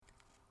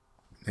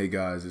Hey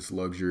guys, it's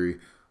Luxury.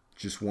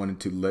 Just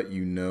wanted to let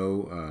you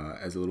know,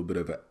 as a little bit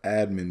of an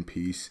admin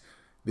piece,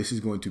 this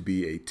is going to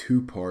be a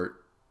two-part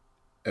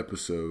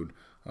episode.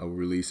 We'll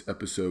release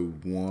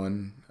episode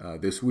one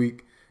this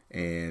week,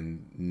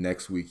 and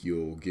next week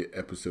you'll get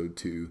episode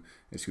two.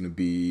 It's going to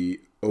be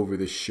over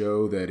the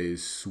show that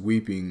is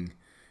sweeping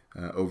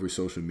over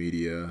social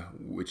media,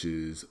 which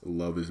is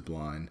Love is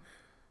Blind.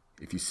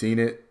 If you've seen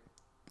it,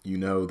 you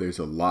know there's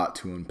a lot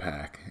to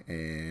unpack,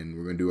 and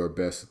we're going to do our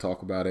best to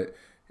talk about it.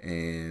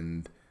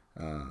 And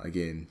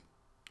again,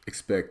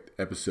 expect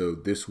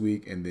episode this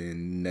week and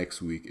then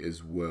next week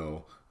as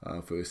well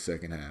for the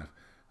second half.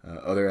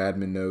 Other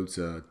admin notes,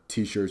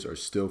 t-shirts are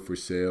still for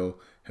sale.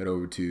 Head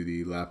over to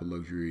the Lap of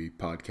Luxury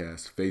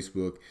podcast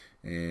Facebook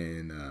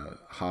and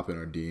hop in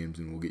our DMs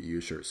and we'll get you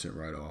a shirt sent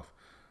right off.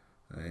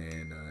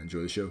 And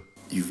enjoy the show.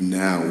 You've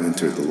now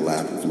entered the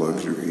lap of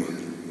luxury.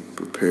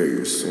 Prepare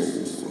your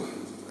soul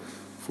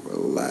for a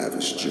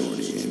lavish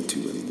journey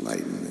into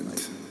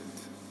enlightenment.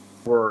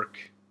 Work,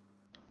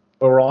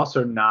 but we're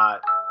also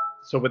not.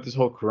 So with this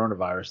whole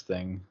coronavirus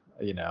thing,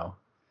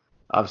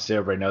 obviously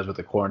everybody knows with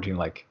the quarantine, a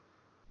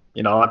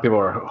lot of people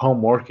are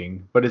home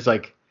working, but it's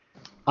like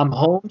I'm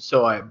home,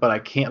 but I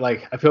can't,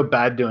 I feel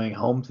bad doing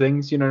home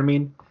things, you know what I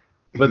mean?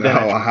 But then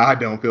I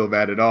don't feel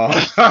bad at all.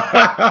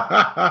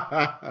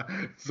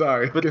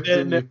 Sorry. But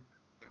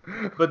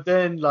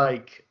then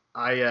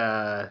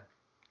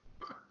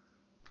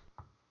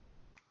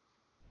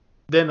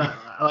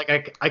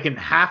I can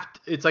have to,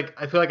 it's like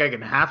I feel like I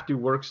can have to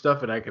work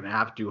stuff and I can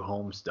have to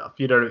home stuff,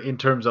 in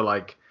terms of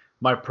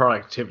my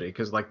productivity,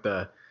 because with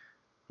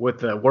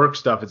the work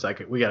stuff, it's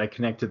like we got to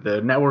connect to the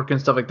network and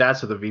stuff like that,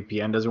 so the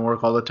VPN doesn't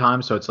work all the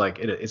time, so it's like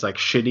it's like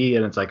shitty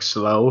and it's like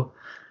slow.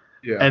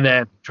 Yeah. And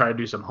then try to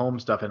do some home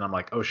stuff and I'm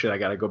like, oh shit, I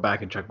got to go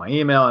back and check my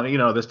email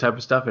and this type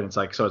of stuff, and it's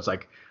like, so it's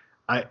like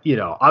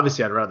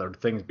obviously I'd rather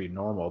things be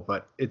normal,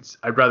 but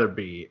I'd rather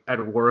be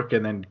at work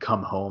and then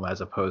come home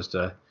as opposed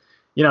to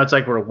it's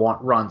like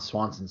what Ron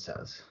Swanson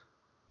says.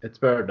 It's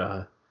better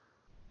to,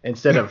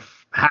 instead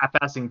of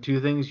half-assing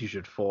two things, you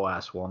should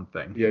full-ass one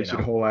thing. Yeah, you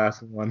should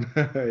whole-ass one.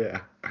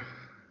 Yeah.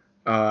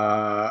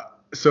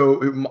 So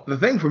the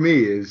thing for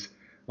me is,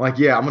 I'm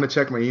going to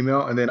check my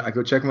email, and then I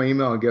go check my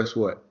email, and guess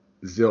what?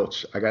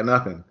 Zilch. I got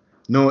nothing.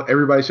 No,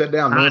 everybody shut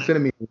down. No one's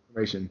sending me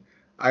information.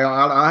 I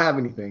don't have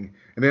anything.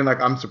 And then,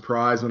 I'm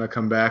surprised when I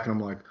come back, and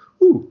I'm like,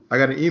 ooh, I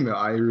got an email.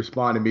 I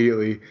respond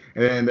immediately,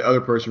 and then the other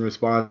person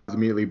responds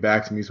immediately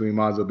back to me, so we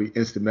might as well be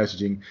instant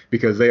messaging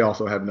because they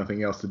also have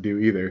nothing else to do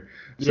either.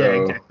 Yeah,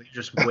 exactly.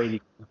 You're just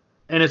waiting.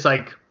 And it's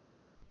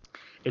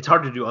it's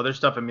hard to do other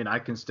stuff. I mean, I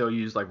can still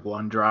use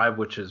OneDrive,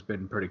 which has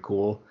been pretty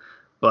cool.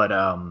 But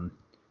yeah,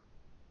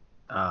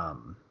 I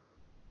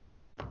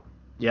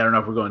don't know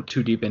if we're going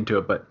too deep into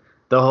it, but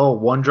the whole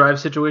OneDrive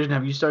situation,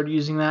 have you started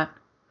using that?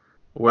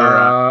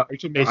 Where you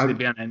can basically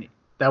be on any,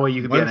 that way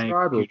you can be on any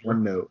computer. Or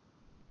OneNote.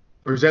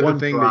 Or is that the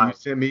thing that you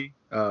sent me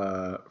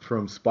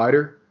from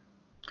Spider?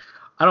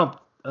 I don't.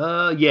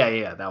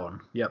 Yeah, that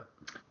one. Yep.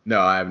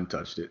 No, I haven't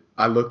touched it.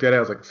 I looked at it. I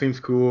was like, seems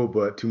cool,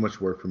 but too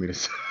much work for me to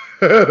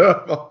set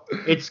up.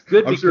 It's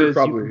good because you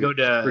can go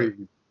to.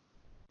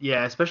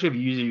 Yeah, especially if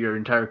you use it your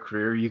entire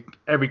career.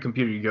 Every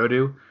computer you go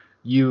to,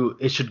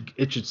 it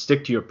should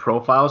stick to your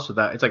profile, so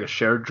that it's like a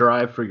shared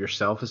drive for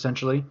yourself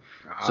essentially.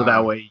 So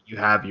that way you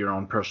have your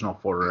own personal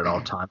folder at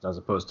all times, as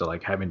opposed to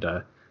having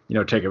to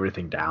take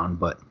everything down.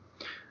 But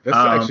that's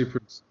actually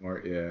pretty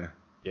smart, yeah.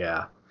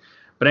 Yeah.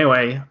 But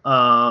anyway,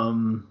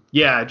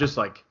 yeah, just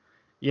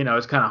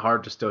it's kind of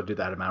hard to still do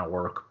that amount of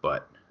work,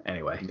 but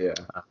anyway. Yeah.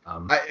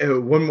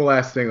 One more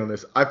last thing on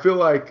this. I feel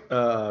like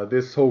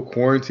this whole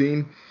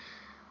quarantine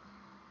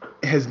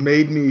has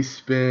made me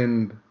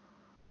spend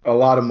a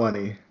lot of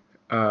money.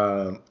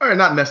 Or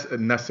not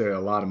necessarily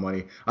a lot of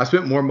money. I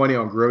spent more money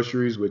on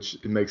groceries, which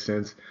it makes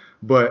sense.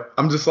 But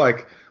I'm just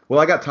like, well,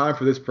 I got time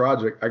for this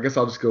project. I guess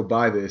I'll just go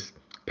buy this.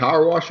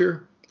 Power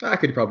washer? I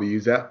could probably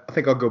use that. I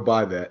think I'll go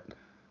buy that.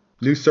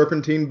 New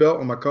serpentine belt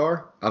on my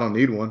car? I don't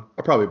need one.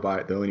 I'll probably buy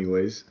it though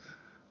anyways.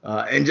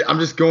 And I'm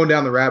just going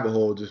down the rabbit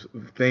hole, just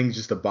things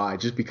just to buy,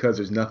 just because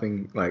there's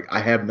nothing, I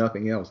have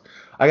nothing else.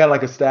 I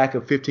got a stack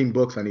of 15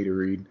 books I need to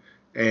read,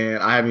 and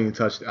I haven't even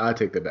touched, I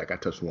take that back. I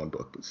touched one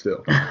book, but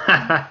still.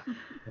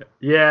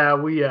 Yeah,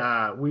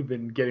 we've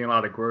been getting a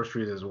lot of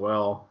groceries as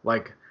well,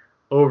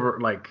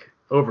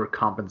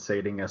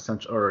 overcompensating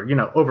essentially, or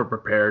over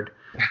prepared.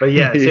 But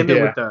yeah, same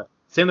thing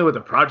with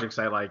the projects.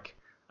 I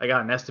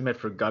got an estimate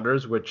for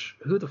gutters, which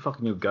who the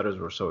fuck knew gutters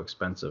were so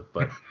expensive?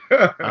 But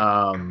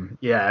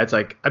yeah, it's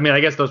I mean,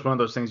 I guess that's one of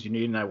those things you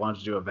need, and I wanted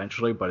to do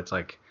eventually, but it's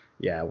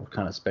yeah, we're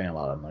kind of spending a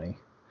lot of money.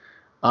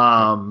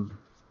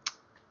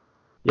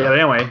 Yeah, but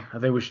anyway, I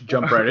think we should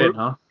jump right in,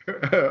 huh?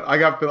 I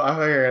got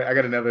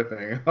another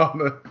thing.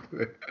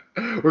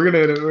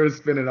 We're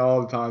spending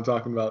all the time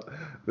talking about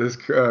this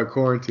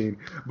quarantine,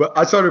 but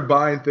I started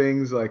buying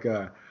things so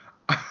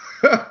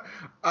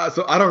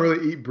I don't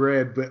really eat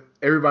bread, but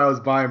everybody was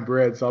buying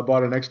bread, so I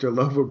bought an extra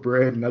loaf of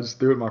bread and I just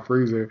threw it in my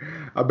freezer.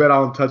 I bet I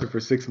won't touch it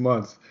for 6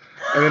 months.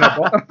 And then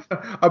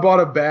I bought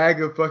a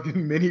bag of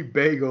fucking mini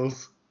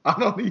bagels. I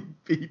don't eat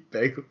beef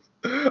bagels,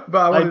 but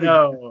I I wanted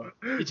know.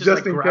 to It's just just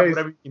like in grab case.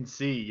 whatever you can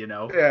see, you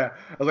know. Yeah,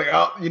 I was like,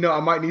 oh, I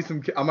might need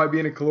some. I might be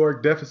in a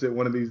caloric deficit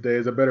one of these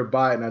days. I better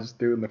buy it, and I just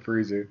threw it in the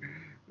freezer.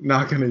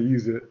 Not gonna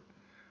use it.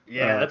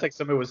 Yeah, Uh, that's like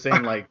somebody was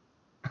saying like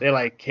they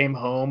like came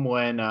home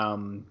when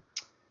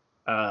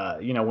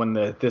when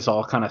this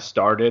all kind of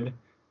started,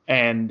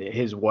 and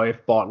his wife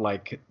bought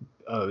like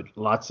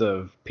lots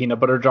of peanut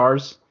butter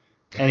jars,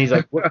 and he's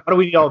like, "What? How do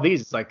we eat all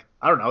these?" It's like,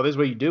 I don't know. This is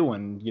what you do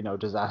when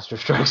disaster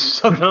strikes or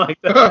something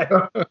like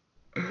that.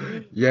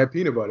 yeah,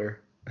 peanut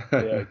butter.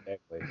 Yeah,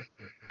 exactly.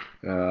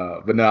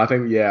 But no, I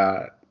think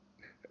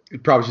you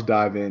probably should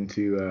dive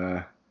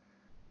into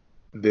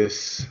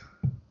this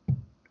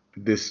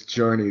this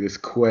journey, this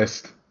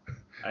quest.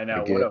 I I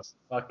know what a guess.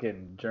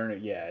 fucking journey.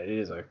 Yeah, it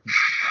is a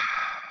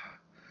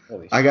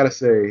holy I gotta shit.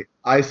 say,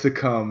 I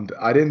succumbed.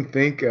 I didn't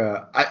think.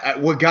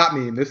 What got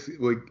me, and this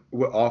what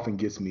often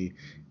gets me,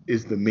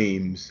 is the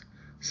memes.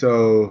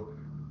 So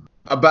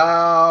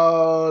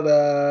about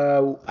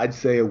I'd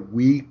say a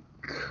week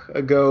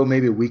ago,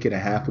 maybe a week and a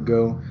half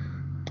ago,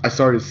 I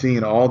started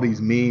seeing all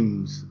these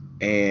memes,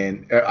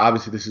 and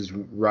obviously this is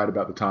right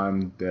about the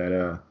time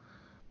that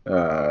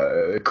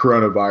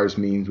coronavirus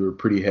memes were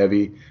pretty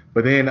heavy.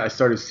 But then I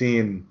started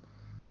seeing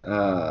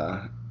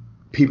uh,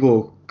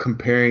 people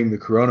comparing the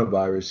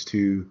coronavirus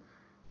to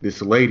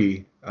this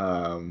lady.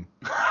 I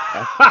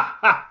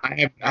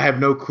have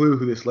no clue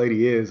who this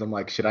lady is. I'm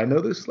like, should I know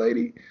this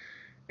lady?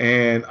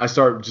 And I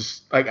start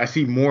just like I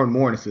see more and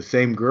more, and it's the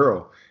same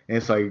girl. And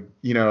it's like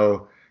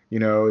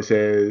it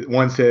says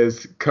one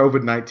says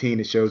COVID-19.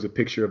 It shows a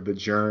picture of the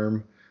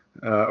germ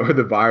or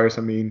the virus.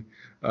 I mean,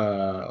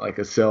 like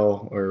a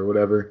cell or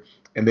whatever.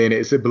 And then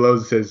it said below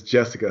it says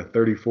Jessica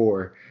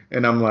 34,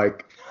 and I'm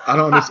like, I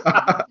don't understand.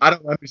 I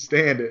don't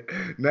understand it.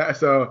 Now,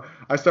 so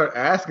I start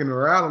asking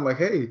around. I'm like,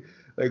 hey,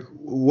 like,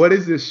 what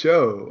is this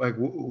show? Like,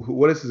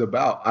 what is this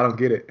about? I don't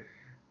get it.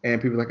 And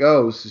people are like,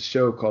 oh, it's a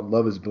show called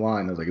Love Is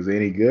Blind. I was like, is it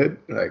any good?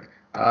 Like,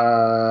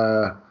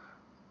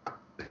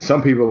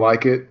 some people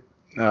like it.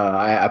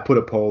 I put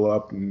a poll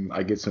up and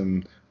I get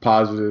some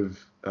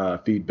positive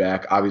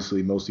feedback,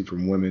 obviously mostly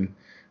from women.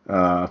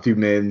 A few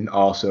men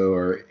also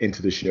are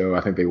into the show.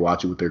 I think they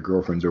watch it with their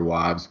girlfriends or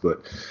wives.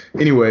 But,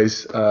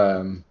 anyways,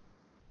 so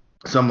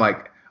I'm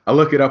like, I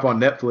look it up on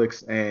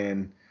Netflix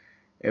and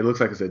it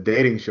looks like it's a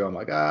dating show. I'm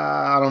like,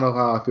 I don't know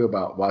how I feel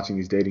about watching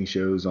these dating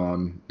shows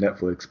on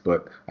Netflix,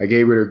 but I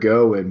gave it a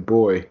go, and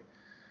boy,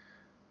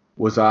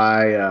 was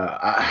I don't,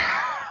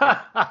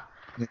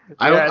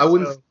 Yeah, I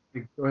wouldn't. so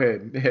Go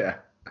ahead. Yeah.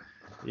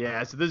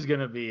 yeah, so this is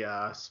gonna be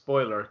a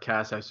spoiler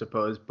cast, I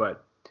suppose,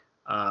 but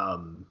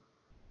um,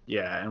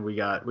 yeah, and we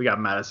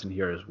got Madison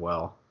here as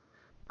well.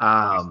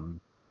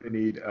 Um, We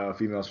need a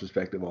female's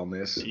perspective on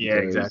this yeah,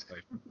 because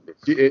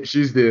exactly.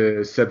 she's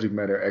the subject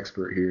matter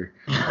expert here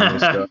on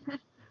this stuff.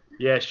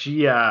 Yeah,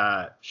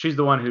 she's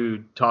the one who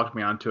talked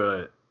me onto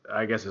it,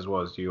 I guess, as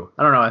well as you.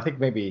 I don't know. I think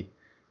maybe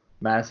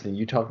Madison,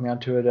 you talked me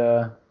onto it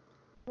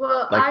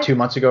Well, like 2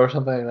 months ago or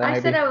something like that, I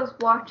maybe. said I was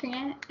watching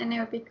it, and it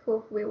would be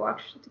cool if we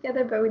watched it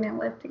together, but we didn't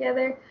live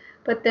together.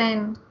 But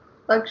then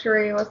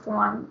Luxury was the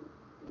one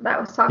that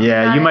was talking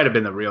Yeah, about you it. might have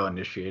been the real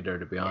initiator,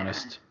 to be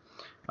honest.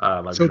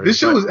 So Luxury, this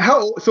show but is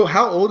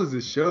how old is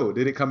this show?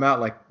 Did it come out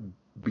like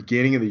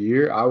beginning of the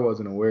year? I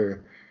wasn't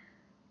aware.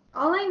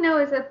 All I know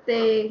is that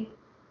they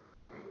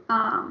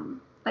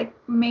like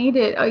made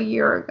it a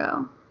year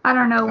ago. I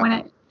don't know when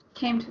it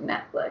came to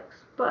Netflix,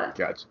 but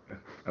Gotcha.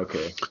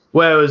 Okay.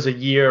 well, it was a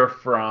year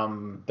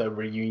from the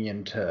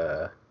reunion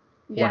to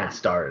when yeah, it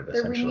started, the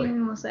essentially.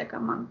 reunion was like a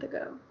month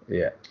ago.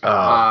 Yeah.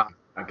 I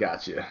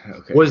gotcha.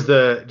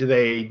 Okay. Do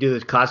they do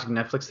the classic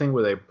Netflix thing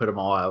where they put them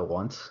all out at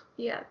once?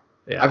 Yeah,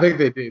 Yeah. I think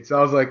they did. So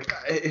I was like,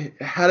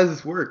 how does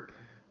this work?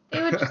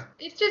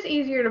 it's just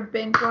easier to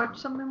binge watch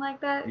something like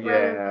that.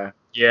 Yeah.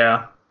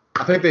 Yeah.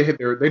 I think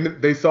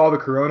they saw the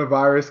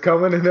coronavirus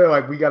coming and they're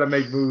like, we got to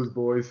make moves,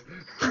 boys.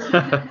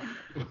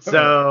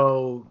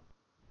 So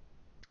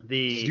Do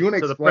you want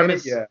to the explain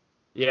premise, it? Yeah.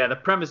 Yeah, the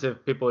premise,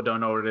 if people don't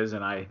know what it is,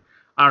 and I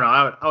don't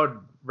know, I would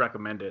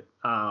recommend it.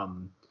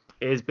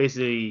 Is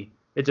basically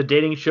it's a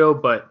dating show,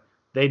 but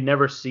they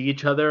never see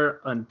each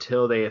other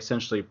until they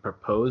essentially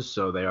propose.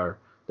 So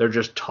they're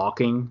just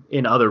talking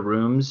in other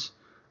rooms.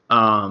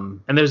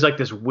 And there's like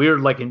this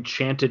weird like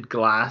enchanted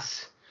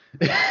glass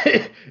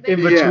in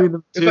between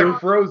them It's two. like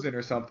Frozen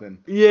or something.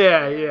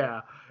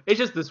 Yeah. It's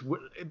just this.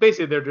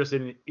 Basically, they're just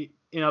in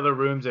other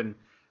rooms, and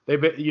they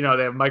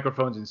have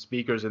microphones and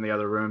speakers in the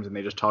other rooms, and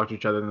they just talk to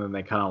each other, and then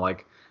they kind of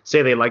like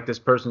say they like this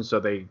person, so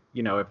they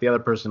if the other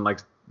person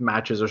likes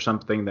matches or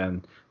something,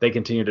 then they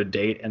continue to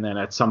date, and then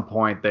at some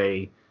point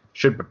they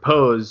should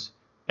propose,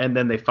 and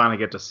then they finally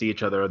get to see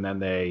each other, and then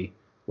they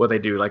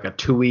do like a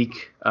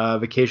 2-week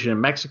vacation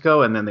in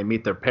Mexico, and then they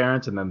meet their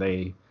parents, and then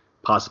they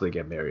possibly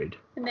get married.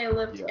 And they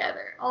live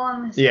together, all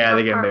in this. Yeah,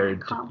 they get apartment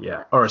married. complex.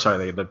 Yeah, or sorry,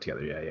 they live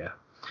together. Yeah.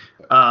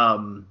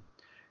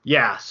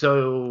 Yeah.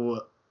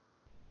 So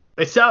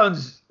it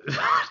sounds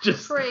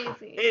just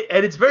Crazy.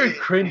 and it's very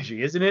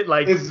cringy, isn't it?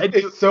 Like It's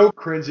so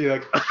cringy.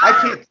 Like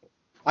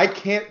I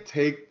can't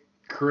take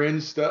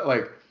cringe stuff.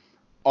 Like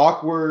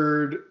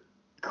awkward,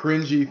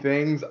 cringy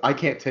things, I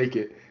can't take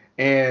it.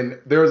 And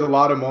there was a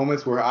lot of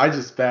moments where I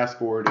just fast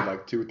forwarded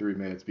like 2 or 3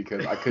 minutes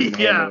because I couldn't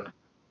handle Yeah.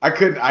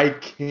 it. I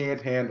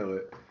can't handle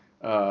it.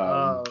 Um,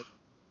 Uh,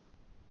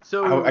 I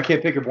so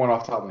can't think of one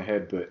off the top of my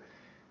head, but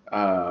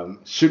I'm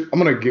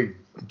gonna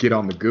get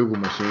on the Google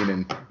machine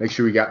and make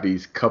sure we got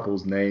these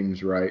couples'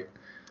 names right.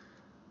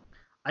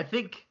 I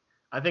think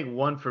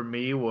one for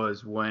me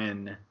was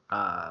when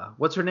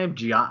what's her name?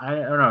 I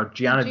don't know,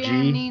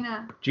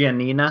 Giannina.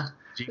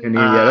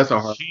 Yeah, that's a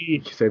hard. You She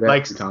can say that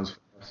like 3 times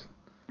fast.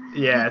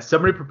 yeah,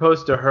 somebody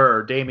proposed to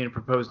her, Damien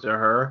proposed to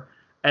her,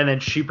 and then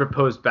she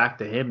proposed back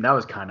to him. That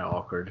was kind of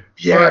awkward.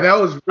 Yeah, Or that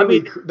was I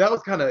really. mean, That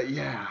was kind of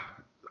yeah.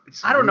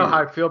 It's I don't know how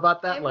weird. I feel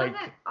about that. It Like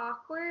wasn't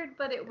awkward,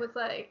 but it was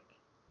like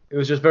it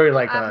was just very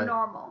like a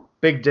abnormal.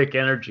 big dick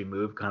energy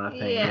move kind of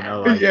thing,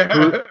 Yeah.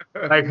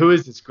 Yeah. who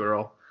is this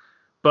girl?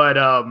 But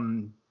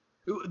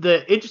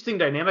the interesting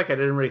dynamic I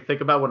didn't really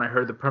think about when I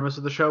heard the premise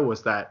of the show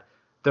was that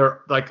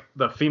they're like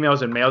the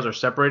females and males are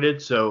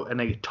separated, so and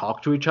they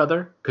talk to each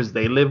other because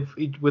they live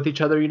with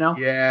each other, you know.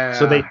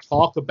 So they Yeah.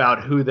 talk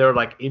about who they're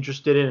like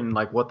interested in and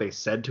like what they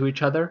said to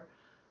each other,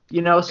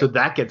 you know. So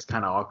that gets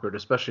kind of awkward,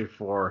 especially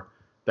for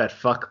that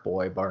fuck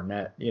boy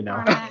Barnett, you know.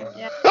 Barnett,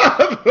 yeah.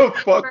 The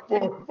fuck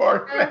boy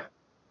Barnett.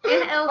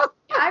 And Elsie.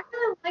 I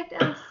really liked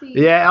Elsie.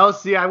 Yeah,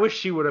 LC, I wish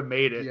she would have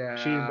made it.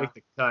 She didn't Yeah. make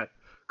the cut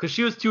because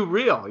she was too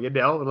real, you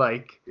know.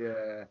 Like,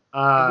 Yeah.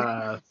 And we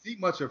didn't see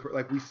much of her.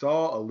 Like we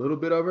saw a little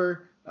bit of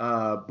her,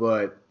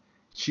 but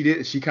she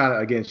did. She kind of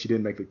again. She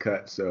didn't make the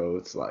cut, so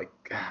it's like.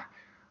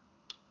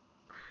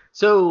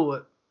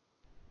 so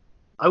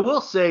I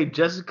will say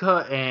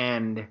Jessica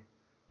and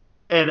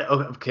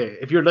okay,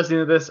 if you're listening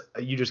to this,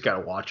 you just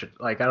gotta watch it.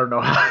 Like I don't know,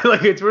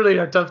 like it's really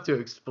tough to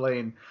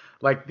explain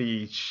like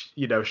the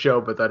show,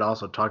 but then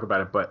also talk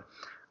about it. But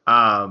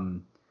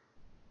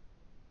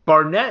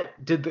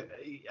Barnett did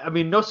I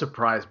mean, no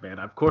surprise, man.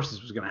 Of course,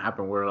 this was gonna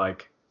happen. Where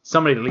like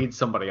somebody leads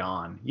somebody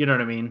on. You know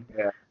what I mean?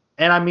 Yeah.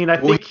 And I mean, I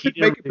think he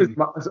didn't.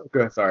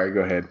 Sorry,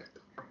 go ahead.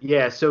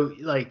 Yeah. So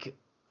like,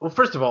 well,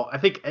 first of all, I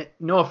think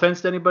no offense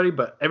to anybody,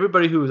 but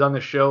everybody who was on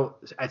the show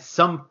at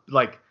some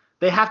like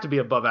they have to be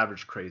above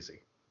average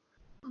crazy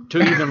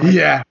to even like,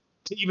 Yeah.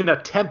 to even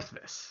attempt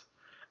this.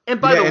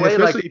 And by Yeah, the and way,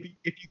 especially like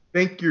if you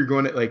think you're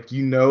going to like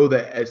you know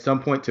that at some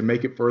point to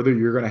make it further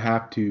you're going to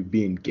have to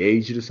be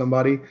engaged to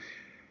somebody.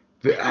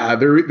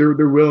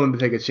 They're willing to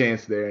take a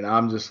chance there, and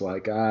I'm just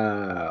like,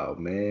 oh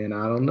man,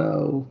 I don't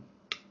know.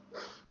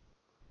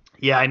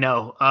 yeah, I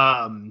know.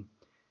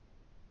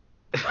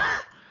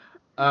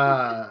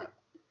 Uh,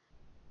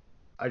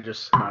 I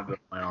just smacked up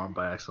my arm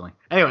by accident.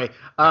 Anyway,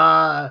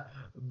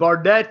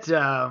 Barnett,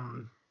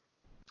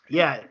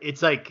 yeah,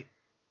 it's like,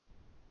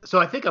 so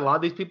I think a lot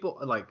of these people,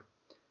 like,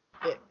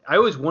 I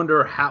always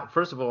wonder how,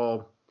 first of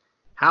all,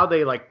 how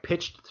they like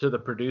pitched to the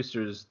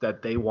producers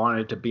that they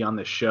wanted to be on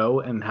the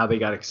show and how they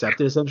got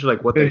accepted, essentially,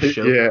 like what they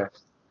showed. Yeah.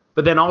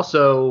 But then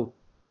also,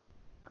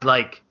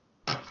 like,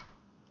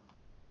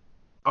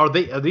 are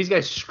these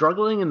guys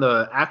struggling in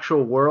the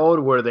actual world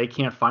where they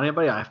can't find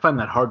anybody? I find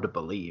that hard to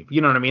believe.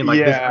 You know what I mean? Like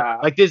Yeah.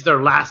 this is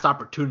their last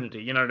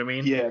opportunity. You know what I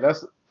mean? Yeah,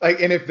 that's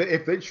like, and if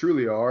they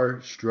truly are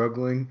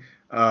struggling,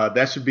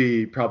 that should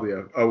be probably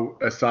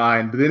a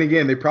sign. But then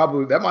again,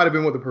 that might have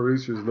been what the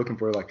producers were looking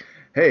for. Like,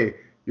 hey,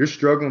 you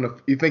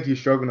think you're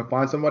struggling to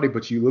find somebody,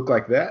 but you look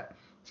like that.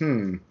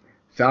 Sounds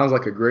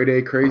like a grade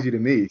A crazy to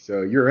me.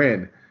 So you're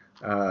in.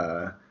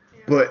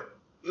 But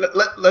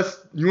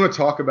let's you want to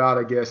talk about,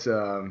 I guess,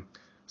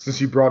 since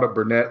you brought up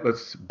Barnett,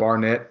 let's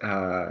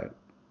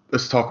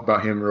talk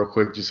about him real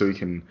quick, just so we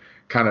can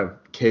kind of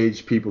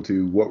cage people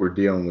to what we're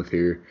dealing with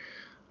here.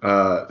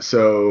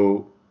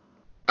 So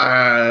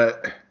I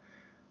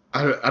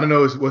don't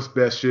know what's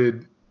best.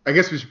 I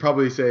guess we should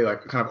probably say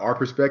like kind of our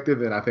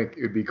perspective, and I think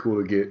it'd be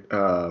cool to get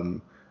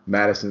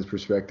Madisen's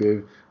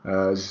perspective,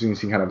 just so you can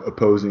see kind of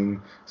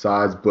opposing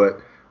sides.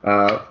 But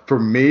for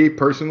me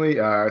personally,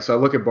 so I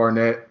look at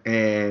Barnett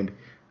and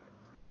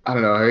I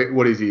don't know,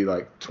 what is he,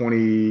 like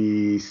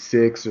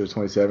 26 or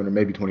 27 or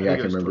maybe 20? I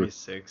can't remember.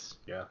 26,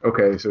 yeah.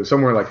 Okay, so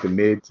somewhere like the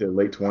mid to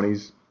late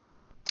 20s,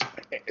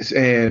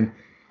 and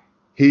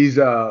he's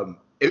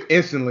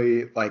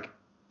instantly like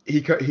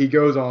he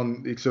goes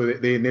on. So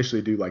they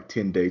initially do like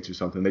 10 dates or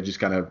something. They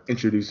just kind of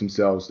introduce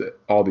themselves to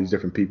all these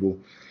different people,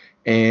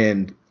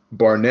 and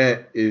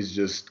Barnett is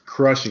just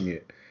crushing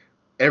it.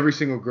 Every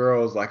single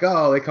girl is like,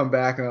 oh, they come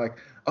back and they're like,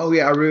 oh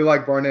yeah, I really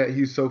like Barnett.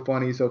 He's so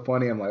funny,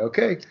 I'm like,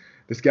 okay,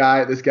 this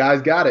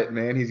guy's got it,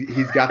 man.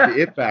 He's got the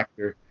it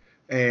factor.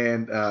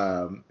 And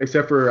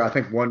except for I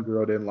think one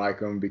girl didn't like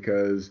him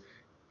because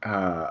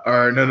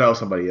or no,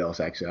 somebody else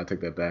actually. I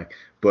take that back.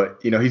 But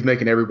he's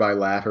making everybody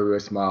laugh,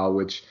 everybody smile,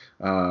 which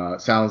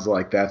sounds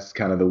like that's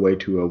kind of the way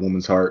to a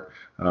woman's heart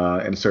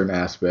in certain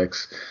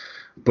aspects.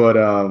 But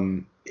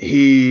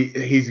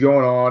he's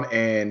going on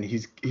and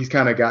he's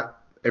kind of got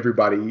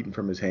everybody eating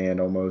from his hand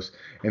almost,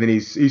 and then he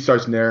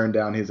starts narrowing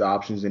down his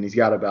options, and he's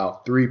got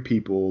about 3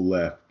 people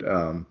left.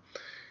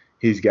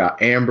 He's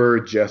got Amber,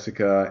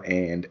 Jessica,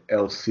 and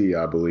LC,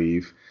 I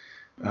believe.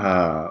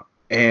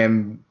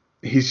 And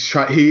he's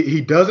trying.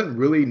 He doesn't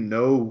really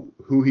know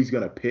who he's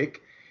gonna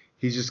pick.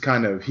 He's just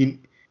kind of he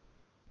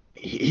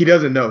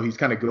doesn't know. He's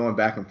kind of going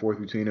back and forth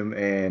between them,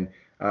 and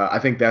I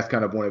think that's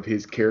kind of one of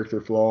his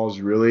character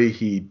flaws. Really,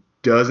 he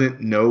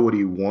doesn't know what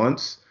he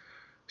wants,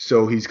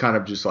 so he's kind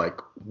of just like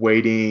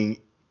waiting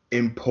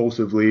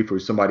impulsively for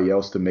somebody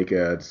else to make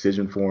a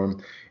decision for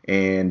him.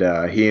 And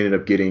he ended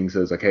up getting,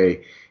 so it's like,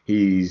 hey,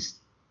 he's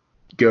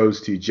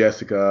goes to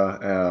Jessica,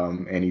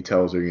 and he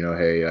tells her,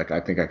 hey, like, I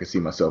think I can see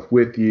myself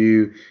with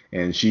you.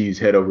 And she's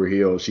head over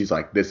heels. She's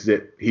like, this is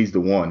it. He's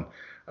the one.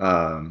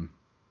 And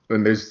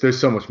there's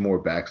so much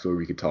more backstory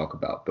we could talk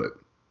about, but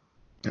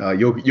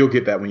you'll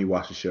get that when you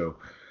watch the show.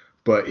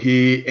 But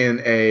he,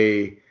 in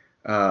a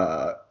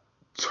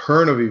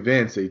turn of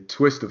events, a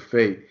twist of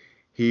fate,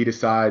 he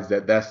decides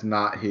that that's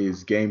not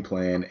his game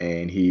plan,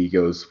 and he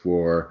goes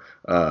for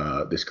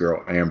this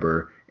girl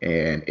Amber,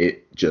 and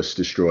it just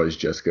destroys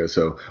Jessica.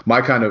 So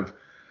my kind of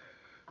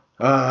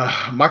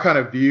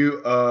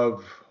view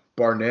of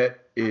Barnett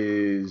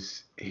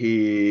is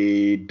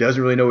he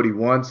doesn't really know what he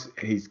wants.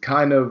 He's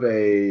kind of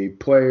a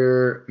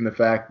player in the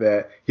fact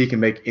that he can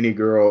make any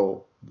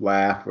girl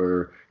laugh,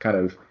 or kind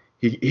of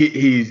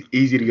he's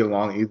easy to get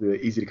along,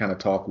 easy to kind of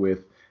talk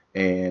with,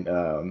 and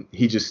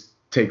he just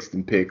takes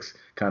and picks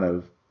kind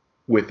of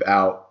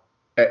without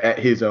at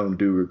his own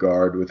due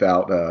regard,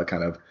 without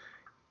kind of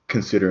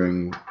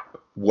considering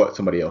what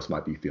somebody else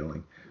might be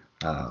feeling.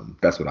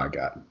 That's what I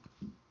got.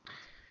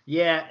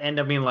 Yeah, and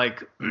I mean,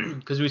 like,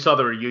 because we saw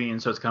the reunion,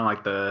 so it's kind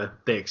of like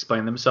they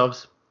explain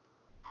themselves.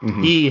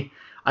 Mm-hmm.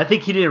 I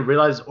think he didn't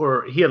realize,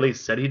 or he at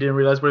least said he didn't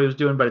realize what he was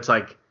doing, but it's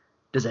like,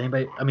 does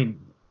anybody, I mean,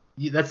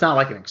 that's not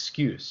like an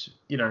excuse,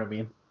 you know what I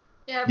mean?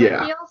 Yeah,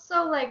 but he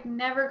also, like,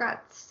 never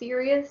got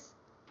serious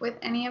with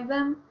any of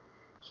them.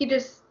 He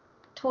just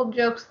told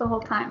jokes the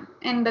whole time,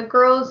 and the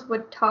girls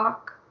would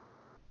talk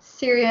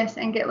serious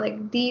and get,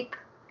 like, deep.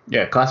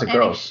 Yeah, classic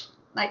girls.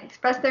 Like,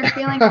 express their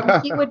feelings,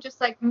 and he would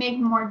just, like, make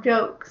more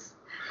jokes.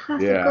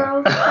 Classic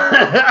girls.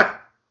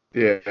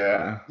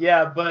 Yeah.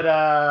 Yeah, but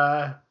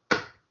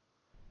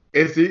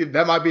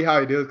that might be how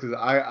he does, because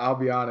I'll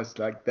be honest,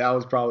 like,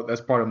 that's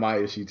part of my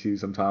issue too.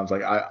 Sometimes,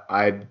 like,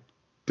 I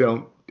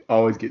don't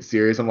always get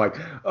serious. I'm like,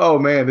 oh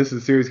man, this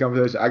is a serious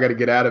conversation. I got to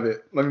get out of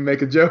it. Let me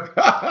make a joke.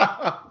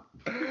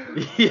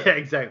 Yeah,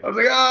 exactly. I was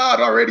like,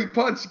 I'm already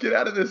punched. Get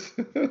out of this.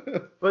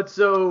 But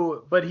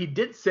he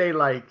did say,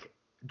 like,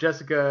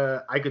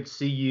 Jessica, I could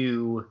see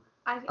you.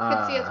 I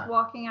could see us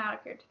walking out of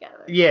here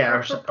together.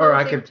 Yeah, or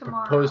I could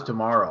propose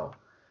tomorrow.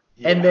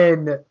 Yeah. And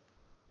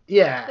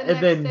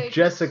then,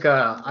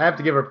 Jessica, I have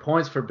to give her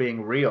points for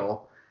being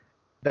real.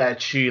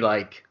 That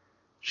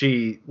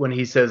when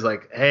he says,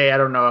 like, hey, I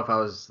don't know if I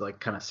was, like,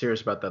 kind of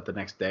serious about that the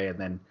next day, and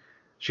then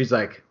she's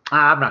like,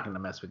 I'm not gonna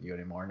mess with you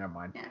anymore. Never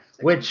mind. Yeah,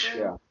 which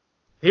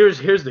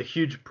here's the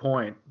huge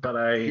point, but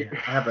I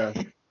have a.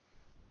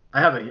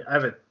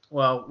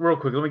 Well, real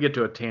quick, let me get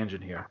to a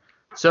tangent here.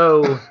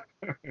 So,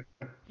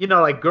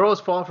 like, girls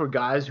fall for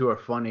guys who are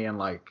funny and,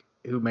 like,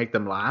 who make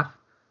them laugh.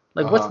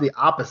 Like, what's the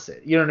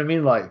opposite? You know what I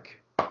mean?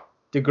 Like,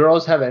 do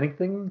girls have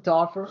anything to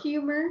offer?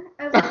 Humor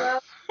as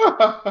well.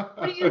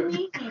 What do you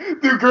mean?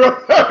 Do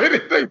girls have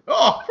anything to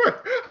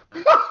offer?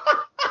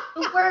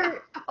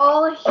 We're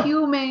all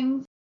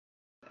humans.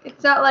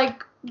 It's not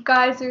like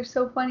guys are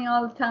so funny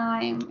all the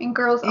time and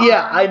girls aren't.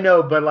 Yeah, I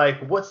know, but, like,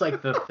 what's,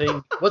 like, the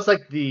thing? What's,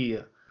 like,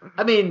 I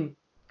mean,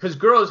 because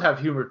girls have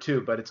humor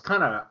too, but it's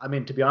kind of, I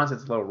mean, to be honest,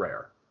 it's a little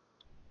rare.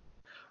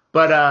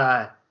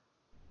 But,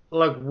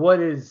 like,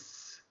 what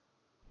is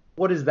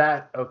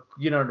that?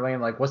 You know what I mean?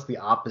 Like, what's the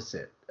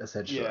opposite,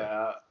 essentially?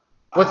 Yeah.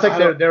 What's,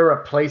 like, their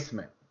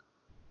replacement?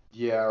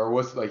 Yeah, or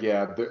what's, like,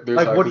 there's,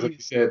 like what you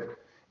said,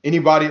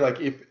 anybody, like,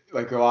 if,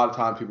 like, a lot of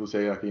times people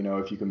say, like,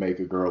 if you can make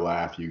a girl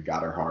laugh, you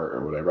got her heart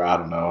or whatever. I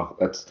don't know.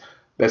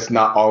 That's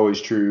not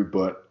always true,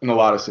 but in a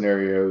lot of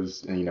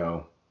scenarios,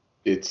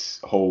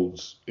 it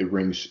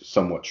rings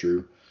somewhat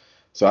true.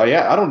 So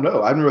I don't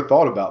know. I never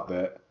thought about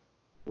that.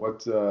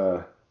 What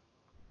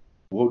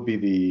would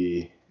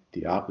be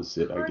the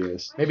opposite, I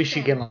guess? Maybe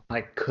she can,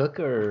 like, cook,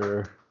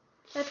 or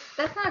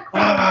that's not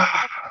cool.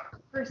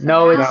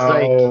 No, it's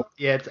like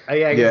it's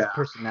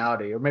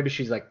personality, or maybe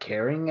she's, like,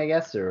 caring, I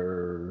guess,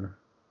 or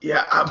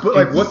but,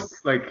 like,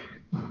 what's, like,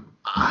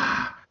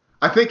 I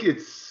think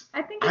it's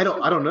I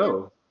don't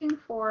know.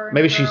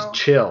 Maybe she's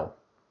chill.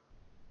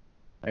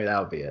 Maybe that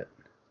would be it.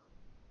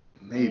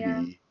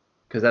 Maybe.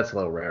 Because that's a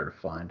little rare to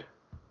find.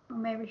 Or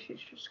maybe she's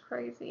just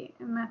crazy,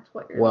 and that's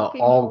what you're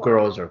looking all for.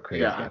 Girls are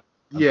crazy.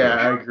 Yeah,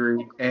 I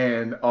agree.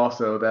 And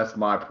also, that's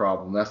my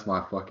problem. That's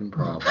my fucking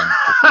problem.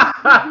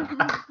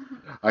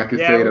 I could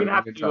say it a million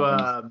times.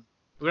 We're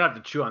going to have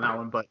to chew on that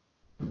one, but...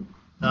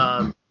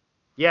 so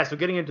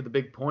getting into the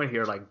big point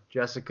here, like,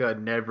 Jessica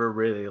never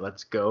really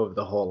lets go of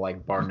the whole,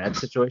 like, Barnett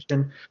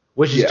situation,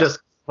 which is just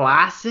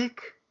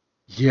classic.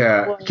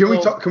 Yeah. Well,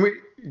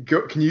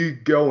 can you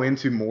go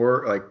into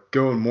more, like,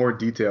 go in more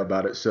detail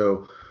about it?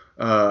 So,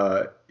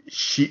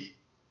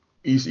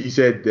 you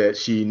said that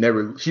she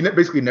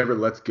basically never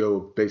lets go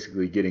of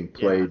basically getting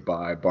played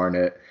by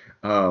Barnett.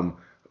 But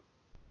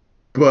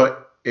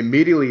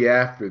immediately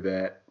after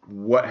that,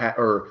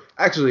 or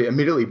actually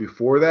immediately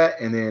before that,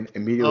 and then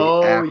immediately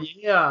Oh after.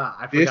 yeah,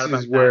 I This forgot is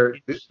about that. where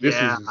this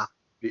Yeah. is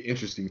the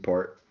interesting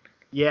part.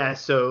 Yeah,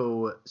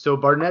 so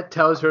Barnett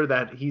tells her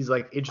that he's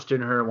like interested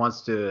in her and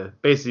wants to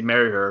basically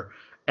marry her,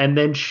 and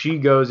then she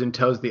goes and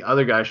tells the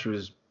other guy she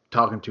was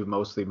talking to,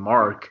 mostly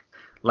Mark, Yeah,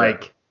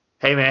 like,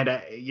 "Hey man,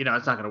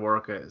 it's not gonna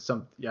work.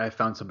 I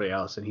found somebody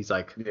else," and he's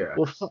like, yeah,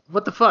 "Well,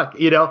 what the fuck,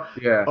 yeah.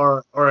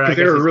 or I Because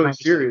they guess were he's really kind of just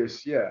like,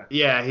 serious. Yeah.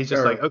 yeah, he's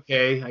just like, Or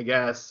okay, I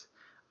guess,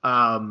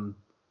 and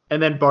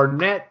then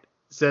Barnett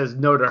says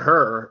no to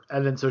her,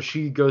 and then so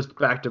she goes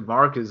back to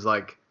Mark, is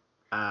like,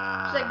 She's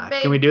like,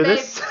 can we babe, do babe,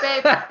 this?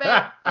 babe, babe,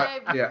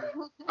 babe. yeah,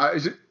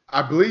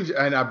 I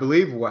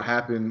believe what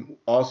happened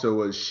also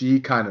was she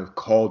kind of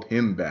called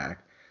him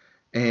back,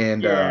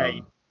 and Yeah,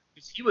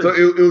 'cause he so was.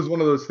 it was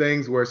one of those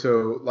things where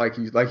like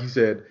you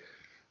said,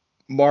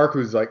 Mark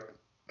was like,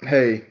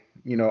 hey,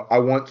 I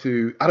want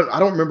to. I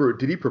don't remember.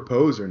 Did he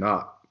propose or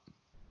not?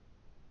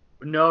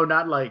 No,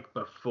 not like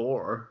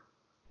before.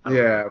 I don't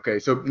Yeah. think. Okay.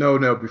 So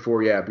no,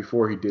 before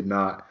he did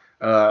not.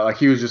 Like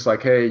he was just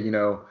like, hey,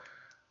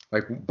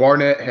 like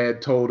Barnett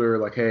had told her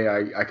like, hey,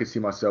 I could see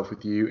myself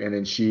with you, and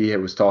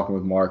then was talking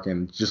with Mark,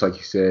 and just like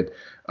you said,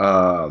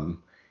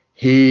 um,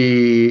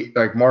 he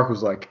like Mark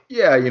was like,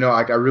 yeah,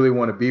 like I really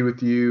want to be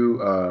with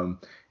you,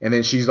 and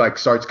then she's like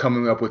starts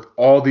coming up with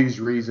all these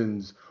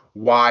reasons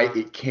why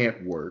it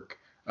can't work.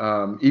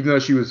 Even though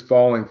she was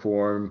falling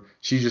for him,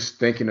 she's just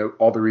thinking of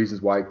all the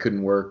reasons why it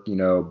couldn't work.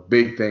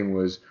 Big thing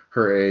was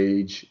her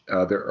age,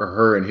 or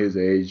her and his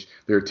age.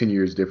 They're 10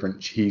 years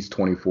different. He's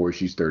 24,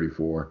 she's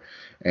 34.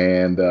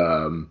 And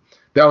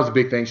that was a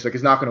big thing. She's like,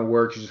 it's not going to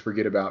work. You just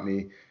forget about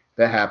me.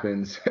 That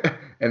happens.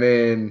 And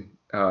then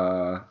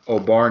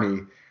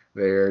Barney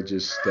there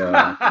just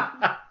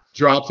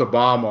drops a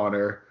bomb on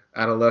her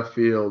out of left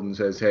field and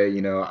says,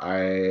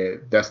 hey,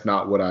 that's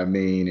not what I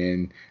mean.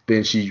 And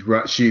then she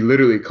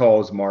literally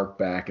calls Mark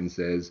back and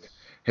says,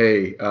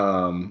 hey,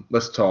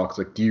 let's talk. It's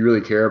like, do you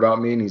really care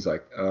about me? And he's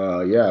like,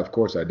 yeah, of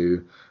course I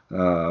do.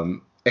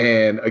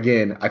 And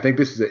again, I think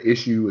this is an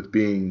issue with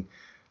being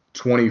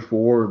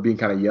 24, being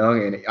kind of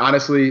young. And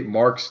honestly,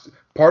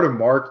 part of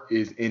Mark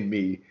is in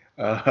me,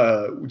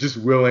 just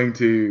willing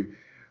to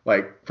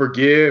like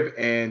forgive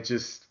and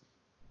just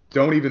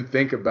don't even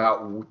think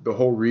about the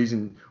whole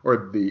reason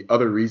or the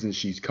other reason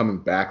she's coming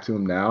back to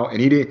him now.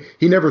 And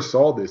he never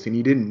saw this, and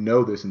he didn't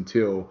know this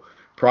until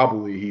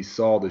probably he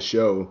saw the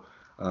show.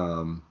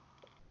 Um,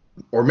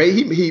 or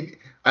maybe he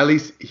at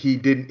least he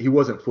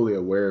wasn't fully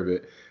aware of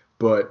it,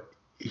 but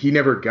he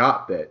never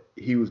got that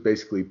he was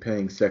basically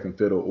paying second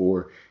fiddle,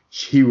 or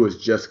he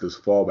was Jessica's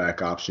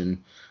fallback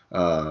option,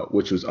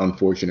 which was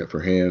unfortunate for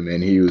him.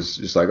 And he was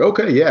just like,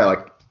 okay, yeah,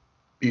 like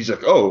he's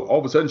like, oh, all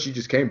of a sudden she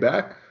just came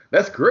back.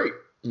 That's great,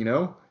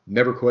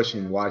 never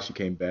questioning why she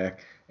came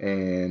back,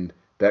 and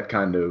that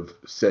kind of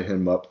set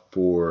him up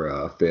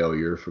for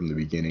failure from the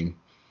beginning.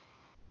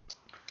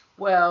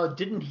 Well,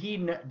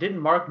 didn't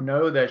Mark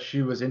know that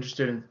she was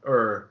interested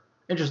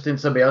in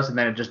somebody else, and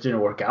then it just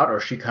didn't work out, or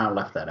she kind of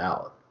left that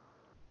out?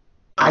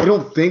 I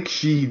don't think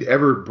she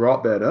ever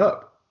brought that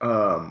up.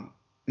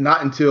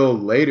 Not until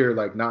later,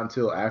 like not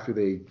until after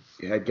they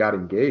had got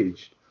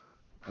engaged.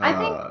 I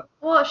think, Uh,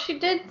 well, she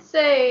did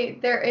say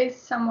there is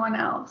someone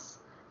else.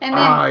 And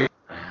then I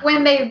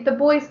when the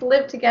boys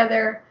lived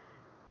together,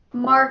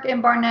 Mark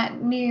and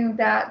Barnett knew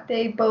that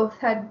they both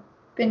had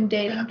been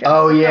dating Jessica.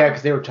 Oh yeah,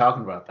 because they were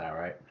talking about that,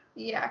 right?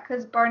 Yeah,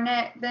 because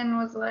Barnett then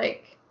was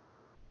like,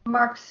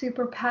 Mark's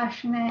super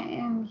passionate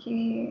and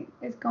he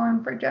is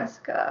going for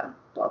Jessica,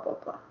 blah, blah,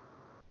 blah.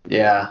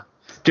 Yeah.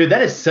 Dude,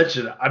 that is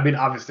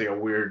obviously a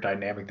weird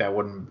dynamic that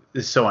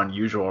is so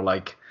unusual.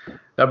 Like,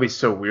 that'd be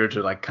so weird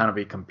to, like, kind of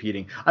be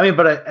competing. I mean,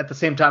 but at the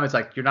same time, it's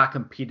like you're not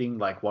competing,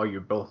 like, while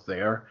you're both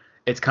there.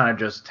 It's kind of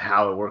just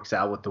how it works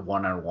out with the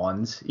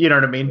one-on-ones. You know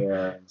what I mean?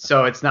 yeah.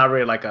 So it's not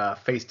really like a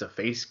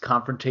face-to-face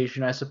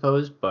confrontation, I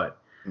suppose. But,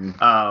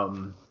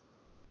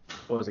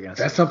 what was I going to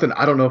say? That's something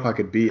I don't know if I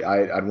could be.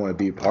 I'd want to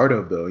be a part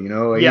of though.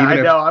 Yeah, Even I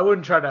if, know. I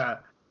wouldn't try to.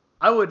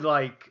 I would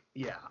like.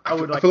 Yeah, I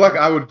would I like. feel like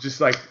I would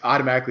just like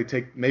automatically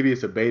take. Maybe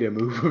it's a beta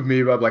move of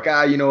me, but I'm like,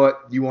 you know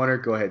what? You want her?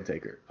 Go ahead and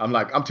take her. I'm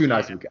like, I'm too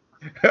nice of a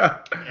guy.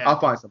 I'll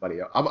find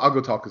somebody else. I'll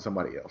go talk to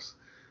somebody else.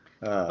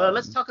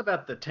 Let's talk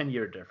about the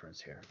 10-year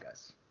difference here,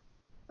 guys.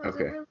 Does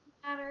Okay. it really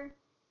matter?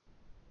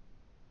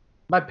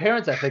 My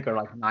parents, I think, are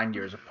like 9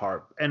 years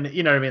apart, and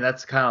you know what I mean.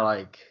 That's kind of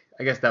like,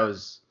 I guess that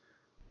was.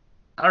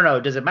 I don't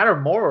know. Does it matter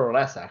more or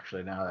less?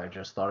 Actually, now that I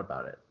just thought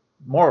about it,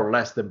 more or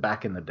less than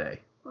back in the day.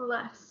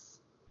 Less.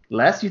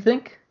 Less, you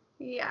think?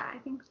 Yeah, I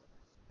think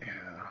so.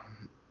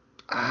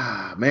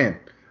 Yeah. Man,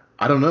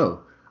 I don't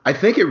know. I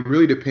think it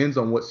really depends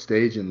on what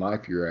stage in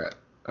life you're at.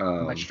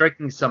 Am I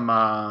striking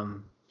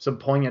some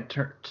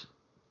poignant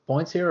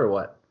points here, or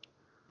what?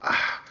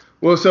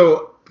 Well,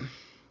 so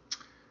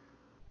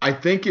I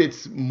think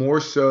it's more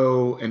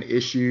so an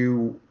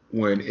issue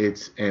when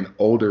it's an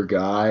older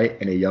guy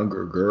and a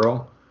younger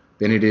girl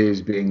than it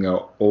is being an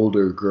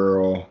older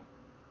girl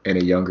and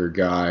a younger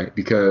guy.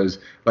 Because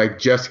like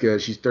Jessica,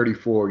 she's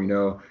 34,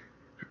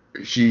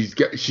 she's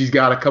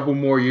got a couple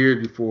more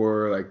years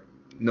before, like,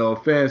 no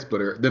offense,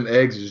 but them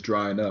eggs is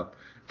drying up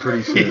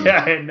pretty soon.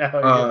 Yeah, I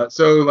know.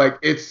 So like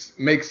it's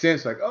makes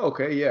sense. Like, oh,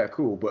 okay, yeah,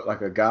 cool. But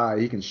like a guy,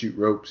 he can shoot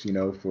ropes,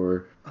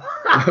 for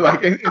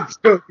like and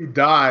still he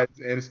dies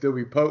and still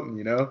be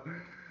potent,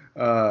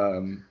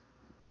 Um,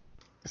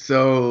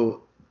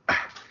 so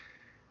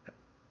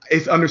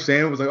it's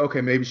understandable. It's like,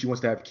 okay, maybe she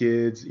wants to have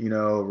kids,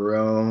 of her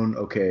own.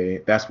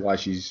 Okay, that's why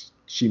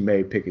she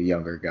may pick a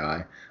younger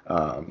guy.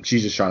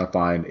 She's just trying to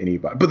find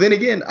anybody. But then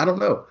again, I don't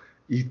know.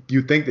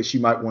 You think that she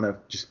might want to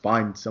just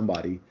find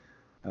somebody.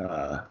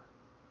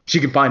 She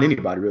can find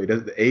anybody really.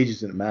 The age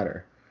doesn't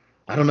matter.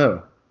 I don't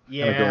know.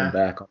 Yeah. Kind of going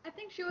back. I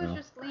think she was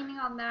just leaning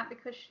on that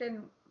because she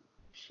had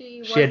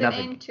wasn't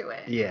nothing. into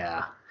it.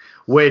 Yeah. So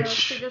Which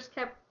she just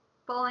kept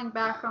falling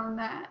back on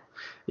that.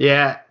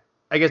 Yeah,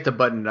 I guess to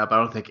button it up, I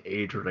don't think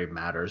age really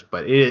matters,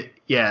 but like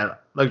that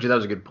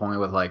was a good point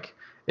with like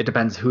it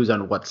depends who's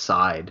on what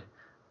side,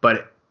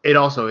 but it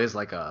also is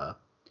like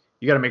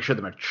you got to make sure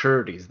the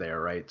maturity's there,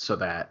 right? So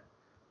that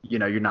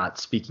you're not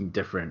speaking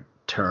different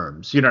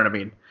terms. You know what I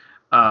mean?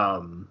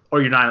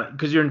 Or you're not,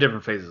 because you're in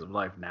different phases of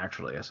life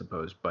naturally, I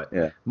suppose. But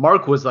Yeah.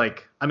 Mark was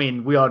like, I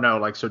mean, we all know,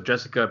 like, so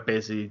Jessica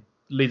basically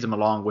leads him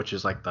along, which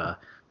is like the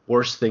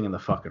worst thing in the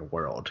fucking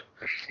world.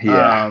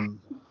 Yeah.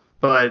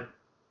 But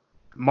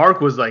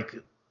Mark was like,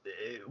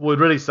 what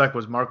really sucked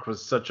was Mark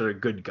was such a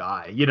good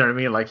guy. You know what I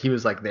mean? Like he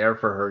was like there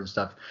for her and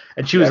stuff,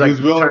 and she was like, he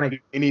was willing to do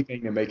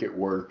anything to make it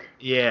work.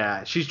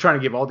 Yeah, she's trying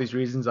to give all these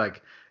reasons.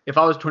 Like if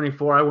I was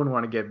 24, I wouldn't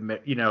want to get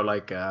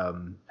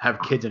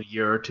have kids in a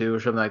year or two or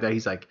something like that.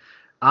 He's like,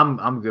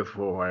 I'm good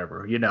for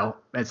whatever, And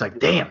it's like,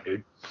 damn,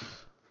 dude.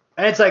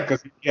 And it's like,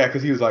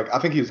 because he was like, I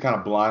think he was kind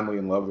of blindly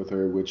in love with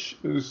her, which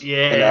is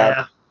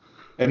yeah.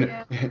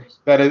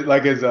 That is,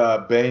 like as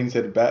Bane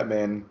said,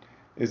 Batman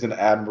is an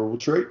admirable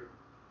trait,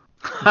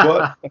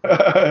 but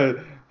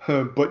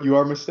but you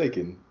are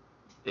mistaken.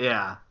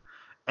 Yeah,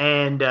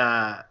 and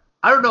I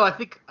don't know. I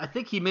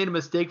think he made a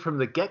mistake from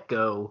the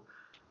get-go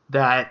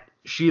that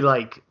she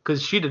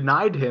because she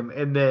denied him,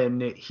 and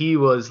then he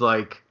was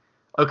like,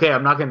 okay,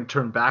 I'm not going to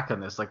turn back on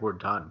this. Like we're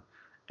done,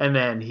 and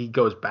then he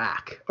goes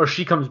back, or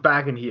she comes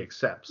back and he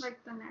accepts.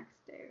 Like the next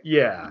day.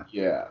 Yeah,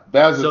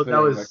 that was the thing.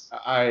 That was,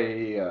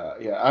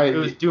 it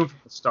was doomed from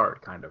the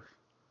start, kind of.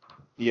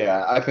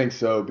 Yeah, I think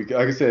so because,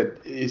 like I said,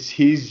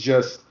 he's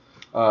just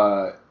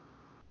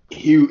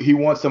he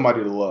wants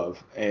somebody to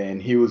love,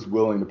 and he was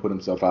willing to put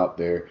himself out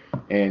there,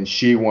 and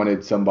she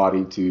wanted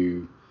somebody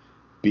to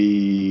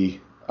be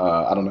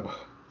I don't know.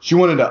 She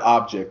wanted an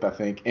object, I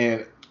think,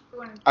 and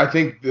I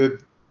think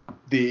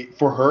the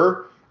for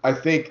her, I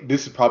think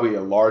this is probably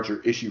a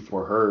larger issue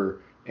for her.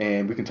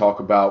 And we can talk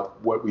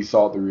about what we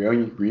saw at the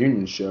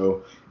reunion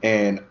show.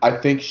 And I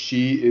think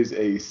she is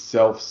a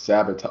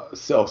self-saboteur.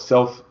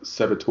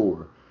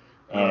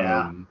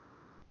 Yeah.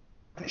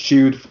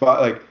 She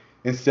would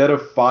instead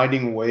of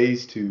finding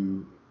ways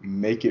to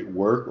make it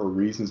work or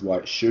reasons why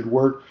it should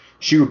work,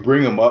 she would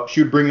bring him up.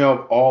 She would bring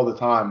up all the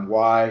time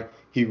why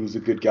he was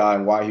a good guy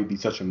and why he'd be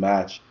such a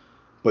match.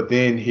 But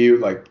then he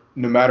would,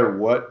 no matter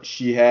what,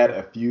 she had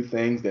a few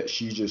things that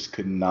she just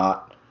could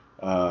not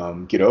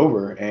get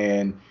over,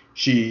 and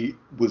she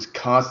was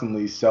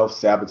constantly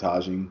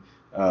self-sabotaging.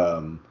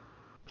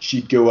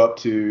 She'd go up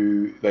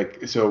to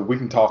so we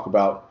can talk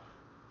about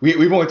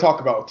we've only talked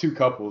about two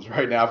couples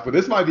right now, but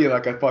this might be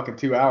like a fucking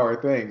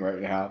 2-hour thing right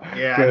now.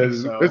 Yeah,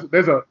 because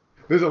so.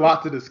 there's a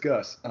lot to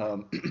discuss.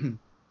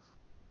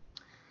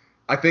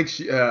 I think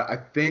she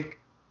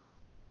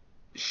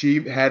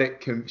had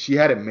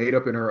it made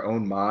up in her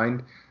own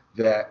mind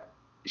that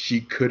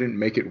she couldn't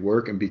make it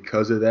work, and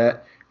because of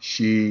that,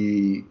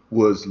 she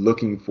was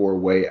looking for a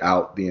way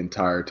out the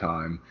entire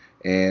time,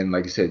 and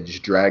like I said,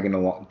 just dragging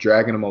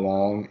him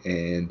along.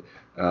 And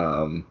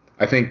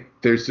I think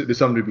there's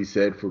something to be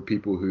said for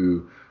people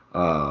who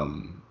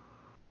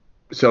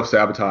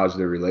self-sabotage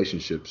their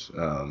relationships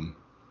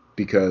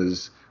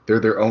because they're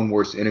their own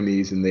worst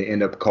enemies, and they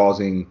end up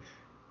causing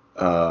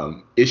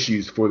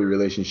issues for the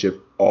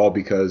relationship, all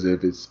because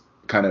of it's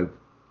kind of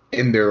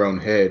in their own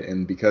head,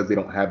 and because they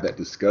don't have that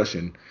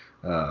discussion.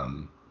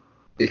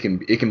 It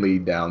can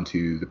lead down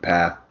to the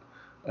path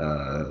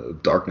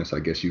of darkness, I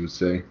guess you would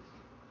say.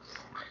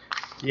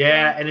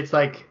 Yeah, and it's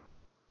like,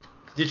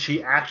 did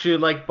she actually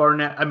like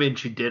Barnett? I mean,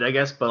 she did, I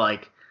guess, but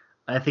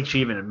I think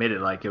she even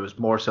admitted it was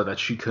more so that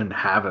she couldn't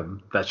have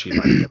him that she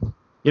liked him.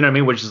 You know what I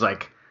mean? Which is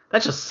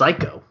that's just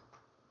psycho.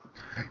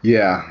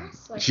 Yeah,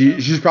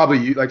 she's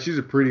probably she's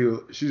a pretty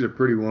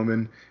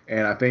woman,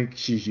 and I think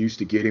she's used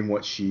to getting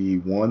what she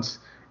wants.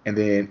 And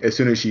then as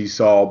soon as she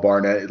saw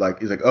Barnett,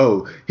 he's like,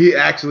 oh, he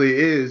actually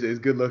is as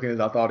good looking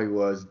as I thought he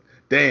was.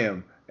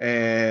 Damn.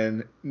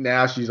 And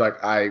now she's like,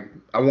 I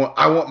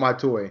want my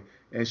toy.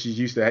 And she's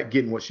used to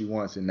getting what she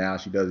wants, and now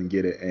she doesn't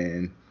get it.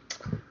 And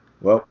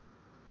well,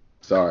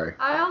 sorry.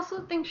 I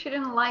also think she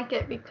didn't like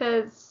it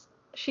because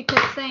she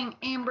kept saying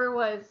Amber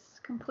was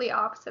complete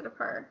opposite of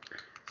her.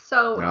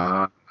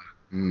 So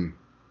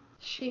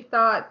she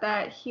thought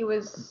that he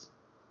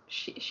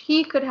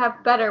could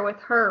have better with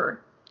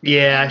her.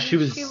 Yeah, And she she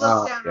was.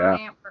 looked down yeah. on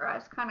Amber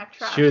as kind of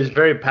trashy. She was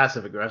very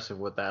passive aggressive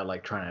with that,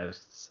 like trying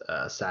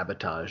to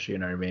sabotage. You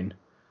know what I mean?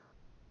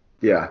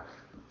 Yeah.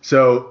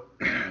 So,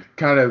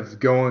 kind of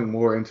going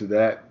more into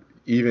that,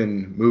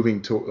 even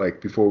moving to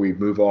like before we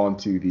move on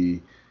to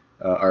the,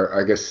 our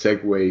I guess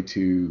segue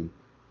to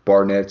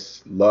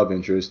Barnett's love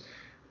interest.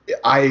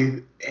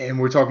 And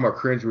we're talking about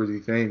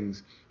cringeworthy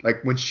things.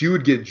 Like when she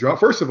would get drunk.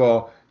 First of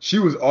all, she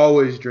was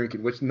always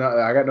drinking, which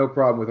I got no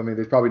problem with. I mean,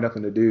 there's probably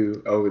nothing to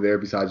do over there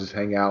besides just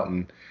hang out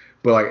and.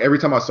 But like every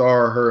time I saw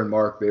her and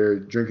Mark, they're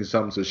drinking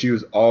something, so she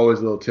was always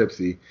a little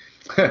tipsy,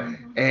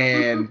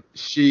 and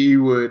she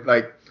would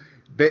like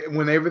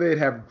whenever they'd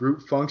have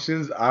group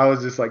functions, I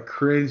was just like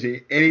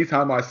cringing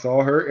anytime I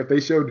saw her. If they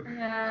showed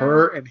Yeah.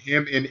 her and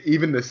him in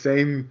even the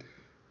same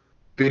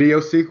video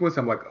sequence,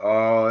 I'm like,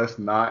 oh, that's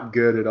not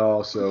good at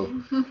all. So,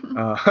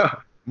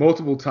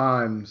 multiple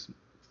times,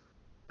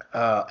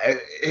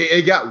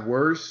 it got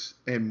worse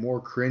and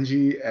more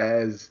cringy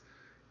as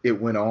it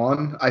went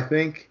on, I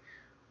think.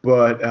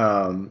 But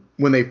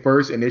when they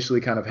first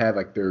initially kind of had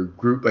like their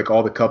group, like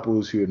all the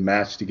couples who had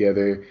matched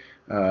together,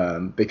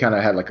 they kind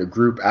of had like a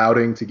group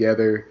outing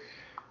together.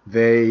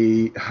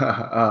 They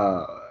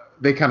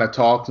they kind of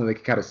talked and they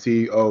could kind of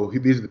see, oh,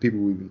 these are the people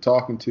we've been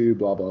talking to,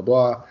 blah blah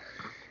blah.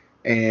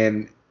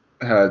 And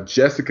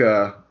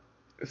Jessica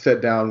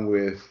sat down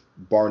with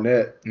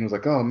Barnett and was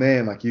like, oh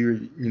man, like you're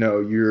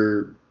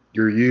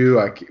you.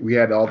 Like we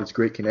had all this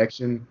great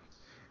connection,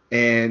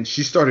 and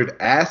she started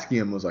asking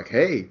him, was like,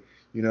 hey,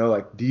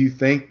 like, do you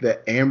think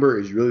that Amber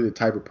is really the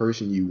type of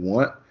person you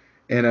want?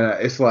 And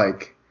it's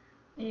like,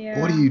 what are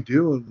Yeah. you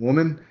doing,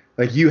 woman?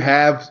 Like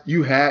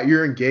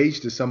you're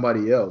engaged to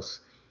somebody else,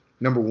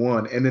 number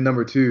one, and then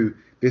number two,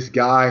 this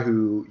guy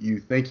who you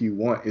think you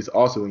want is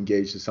also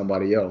engaged to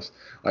somebody else.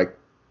 Like,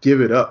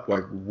 give it up.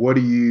 Like, what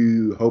are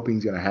you hoping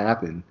is gonna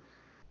happen?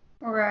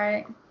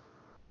 Right.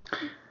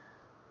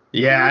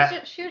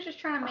 Yeah. She was just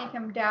trying to make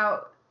him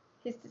doubt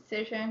his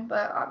decision,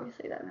 but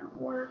obviously that didn't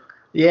work.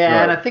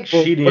 Yeah, and Right. I think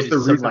Well, she what's needed the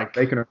some reason for like.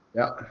 making her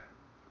doubt?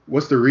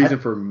 What's the reason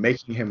for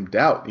making him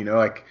doubt?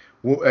 Like,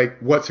 like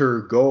what's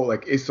her goal?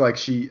 Like, it's like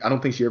I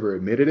don't think she ever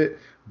admitted it,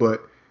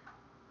 but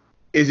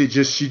is it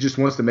just she just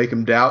wants to make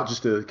him doubt,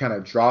 just to kind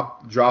of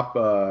drop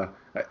an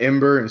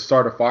ember and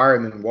start a fire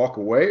and then walk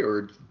away,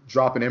 or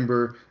drop an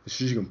ember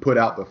so she can put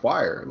out the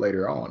fire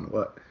later on?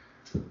 What?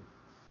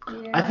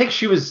 Yeah. I think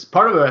she was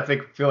part of it. I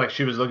feel like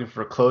she was looking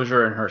for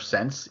closure in her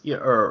sense,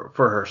 or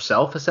for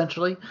herself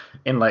essentially,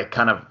 in like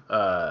kind of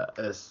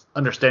as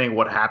understanding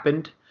what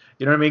happened.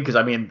 You know what I mean? Because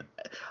I mean,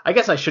 I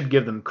guess I should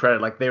give them credit.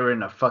 Like they were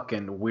in a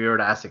fucking weird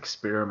ass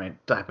experiment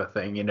type of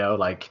thing.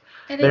 Like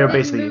And they it were didn't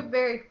basically. move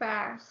very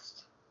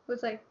fast. It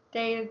was like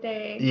day to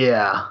day.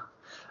 Yeah,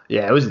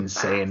 yeah, it was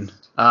insane.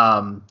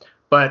 Fast.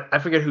 But I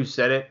forget who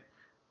said it.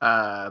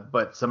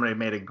 But somebody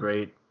made a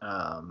great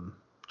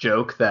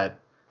joke that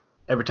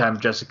every time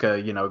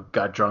Jessica,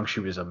 got drunk,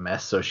 she was a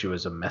mess, so she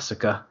was a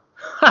messica.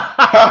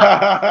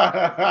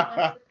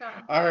 I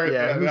heard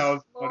Yeah, that. That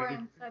was funny.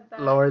 Lauren said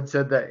that. Lauren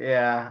said that,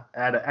 yeah,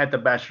 at the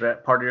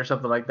bachelorette party or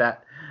something like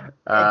that.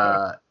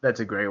 That's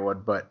a great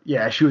one. But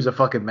yeah, she was a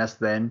fucking mess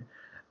then.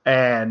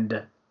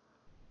 And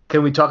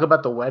can we talk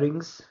about the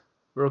weddings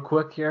real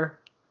quick here?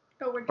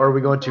 Oh, Or are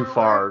we going too forward.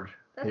 far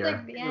That's here?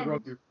 like the We're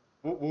going end. to,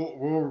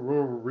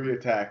 we'll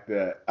reattack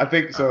that. I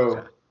think so.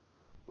 Okay.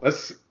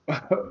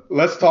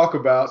 Let's talk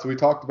about. So we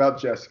talked about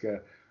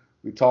Jessica,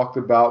 we talked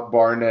about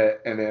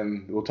Barnett, and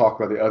then we'll talk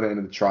about the other end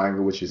of the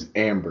triangle, which is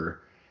Amber.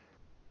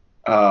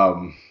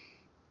 Amber's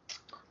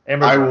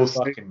I a will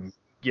fucking,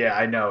 yeah,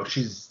 I know.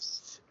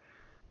 she's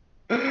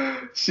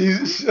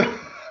she's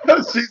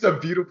a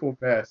beautiful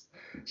mess.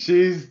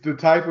 She's the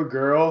type of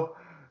girl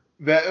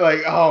that, like,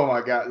 oh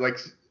my god, like,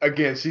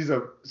 again, she's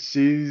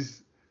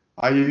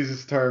I use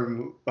this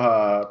term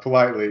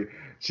politely.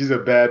 She's a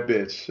bad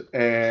bitch,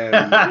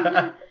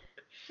 and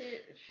She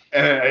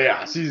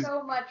yeah, does she's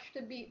so much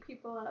to beat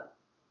people up.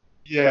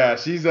 yeah,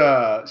 she's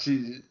a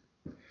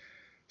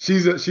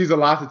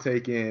lot to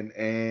take in,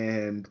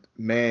 and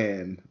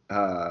man,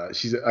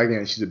 she's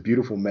a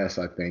beautiful mess,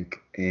 I think,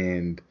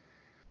 and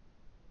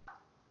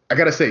I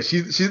gotta say,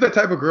 she's that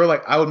type of girl,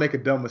 like, I would make a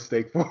dumb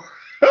mistake for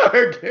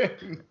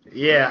again.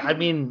 Yeah, I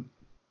mean,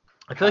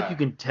 I feel like you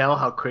can tell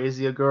how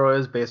crazy a girl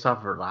is based off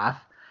of her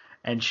laugh,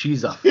 and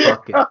she's a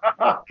fucking,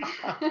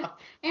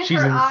 And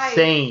she's her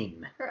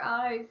insane. eyes. Her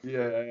eyes.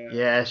 Yeah.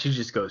 Yeah, she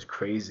just goes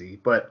crazy.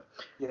 But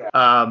Yeah.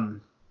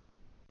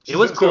 it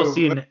was cool So,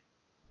 seeing.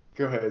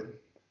 Go ahead.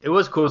 It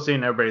was cool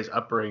seeing everybody's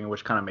upbringing,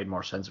 which kind of made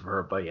more sense for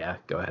her. But yeah,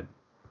 go ahead.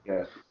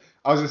 Yeah.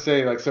 I was gonna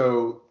say, like,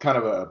 so kind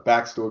of a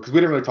backstory, because we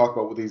didn't really talk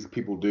about what these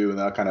people do, and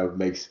that kind of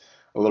makes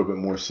a little bit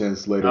more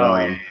sense later Oh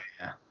on.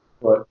 yeah.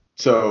 But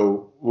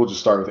so we'll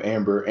just start with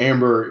Amber.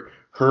 Amber,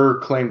 her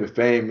claim to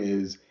fame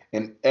is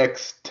an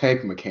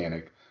ex-tank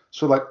mechanic.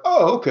 So like,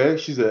 oh, okay,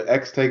 she's an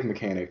ex-tank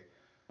mechanic.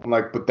 I'm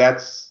like, but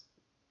that's.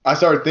 I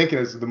started thinking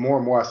as the more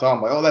and more I saw,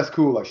 I'm like, oh, that's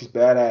cool. Like, she's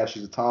badass.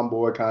 She's a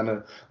tomboy, kind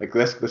of, like,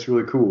 that's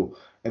really cool.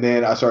 And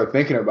then I started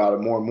thinking about it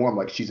more and more. I'm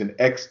like, she's an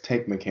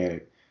ex-tank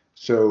mechanic.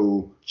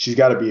 So she's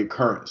got to be a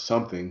current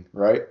something,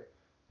 right?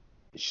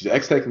 She's an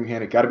ex-tech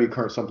mechanic, got to be a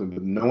current something,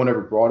 but no one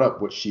ever brought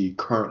up what she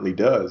currently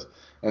does.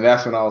 And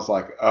that's when I was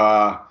like,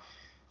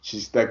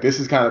 she's like, this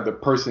is kind of the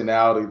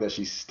personality that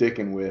she's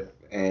sticking with.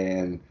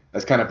 And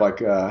that's kind of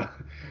like, I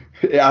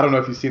don't know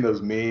if you've seen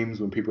those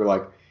memes when people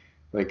are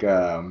like,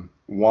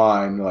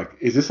 wine, like,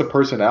 is this a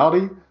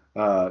personality?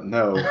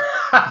 No.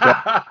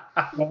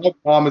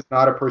 Mom is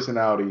not a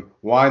personality.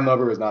 Wine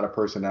lover is not a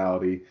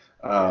personality.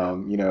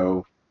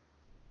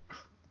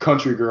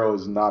 Country girl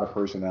is not a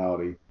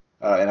personality.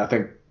 And I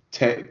think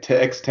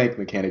ex-tank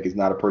mechanic is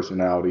not a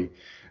personality,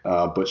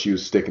 but she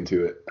was sticking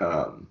to it.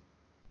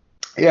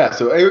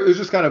 So it was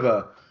just kind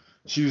of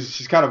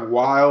she's kind of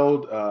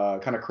wild,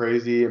 kind of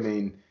crazy. I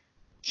mean,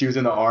 she was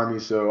in the army,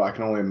 so I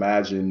can only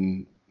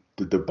imagine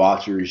the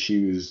debauchery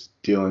she was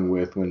dealing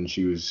with when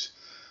she was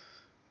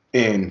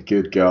in.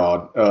 Good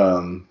God.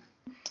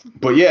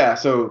 But yeah,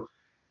 so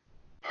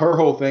her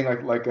whole thing,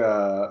 like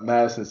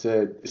Madisen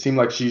said, it seemed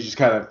like she just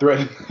kind of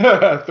threatened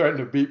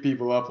to beat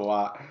people up a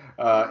lot.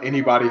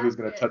 Anybody who's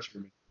gonna touch her.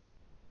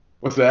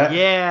 What's that?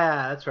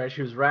 Yeah, that's right.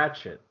 She was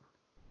Ratchet.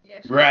 Yeah,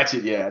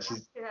 Ratchet, yeah.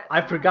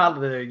 I forgot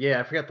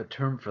the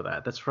term for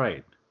that. That's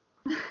right.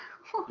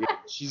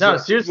 Yeah,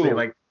 seriously,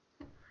 like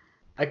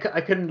I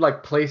couldn't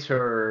like place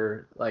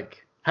her,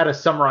 like how to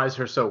summarize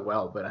her so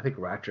well, but I think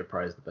Ratchet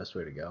probably is the best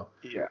way to go.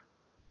 Yeah.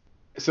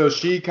 So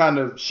she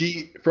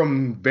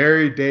from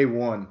very day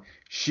one,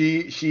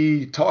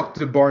 she talked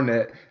to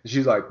Barnett.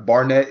 She's like,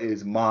 Barnett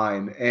is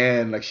mine,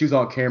 and like she was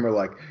on camera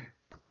like,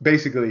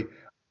 basically,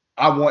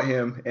 I want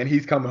him, and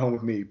he's coming home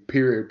with me.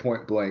 Period.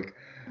 Point blank.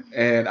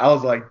 And I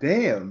was like,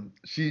 damn,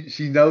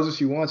 she knows what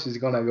she wants. She's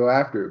gonna go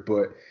after it.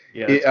 But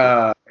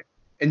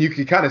and you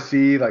can kind of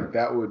see like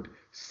that would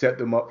set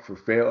them up for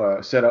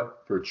set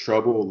up for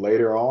trouble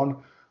later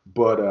on.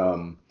 But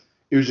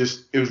it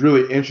was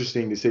really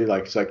interesting to see,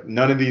 like, it's like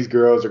none of these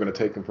girls are gonna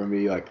take him from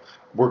me. Like,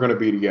 we're gonna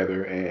be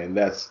together, and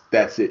that's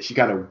it. She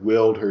kind of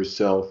willed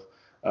herself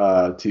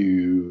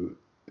to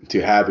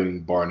having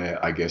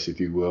Barnett, I guess, if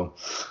you will.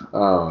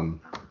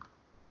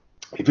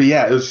 But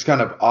yeah, it was just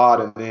kind of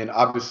odd. And then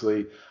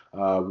obviously,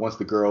 once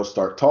the girls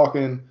start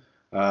talking,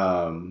 it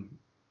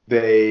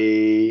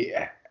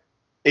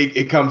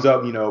comes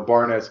up,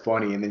 Barnett's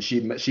funny, and then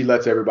she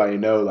lets everybody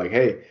know, like,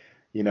 hey,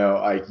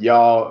 like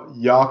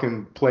y'all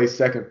can play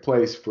second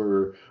place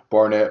for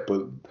Barnett,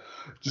 but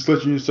just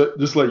let you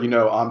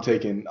know I'm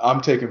taking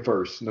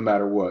first no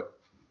matter what.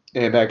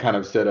 And that kind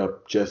of set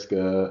up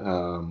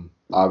Jessica,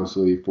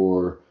 obviously,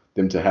 for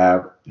them to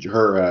have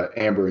her,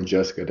 Amber and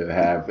Jessica, to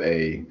have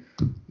a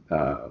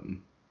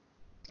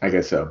I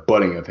guess a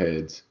butting of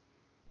heads.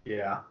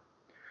 Yeah.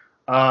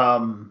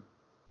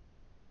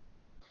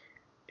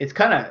 It's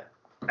kind of,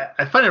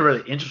 I find it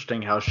really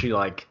interesting how she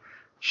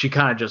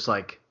kind of just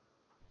like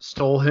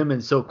stole him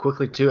and so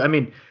quickly too. I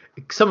mean,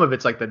 some of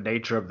it's like the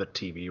nature of the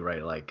TV,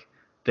 right? Like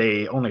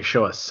they only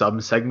show us some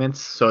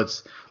segments. So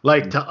it's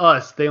like to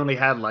us, they only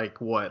had like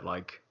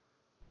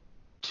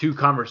 2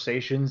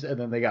 conversations and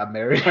then they got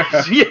married.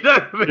 You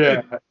know what I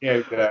mean? Yeah,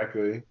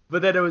 exactly.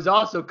 But then it was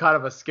also kind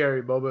of a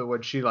scary moment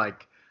when she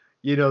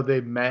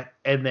they met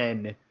and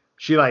then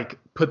she like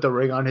put the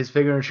ring on his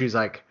finger and she's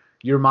like,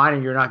 "You're mine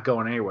and you're not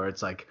going anywhere."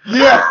 It's like,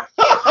 yeah.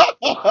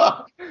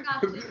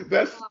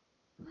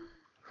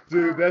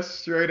 That's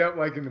straight up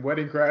like in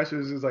Wedding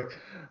Crashers. It's like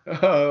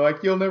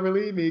you'll never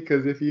leave me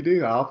because if you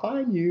do, I'll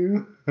find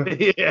you.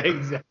 Yeah,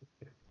 exactly.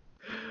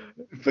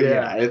 But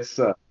yeah, it's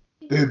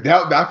dude,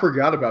 I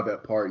forgot about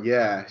that part.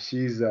 Yeah,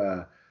 she's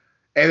and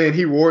then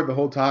he wore it the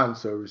whole time,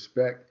 so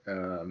respect.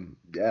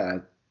 Yeah,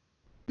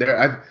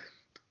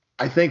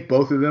 I think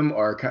both of them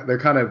they're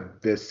kind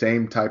of the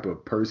same type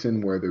of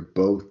person where they're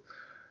both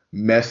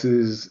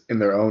messes in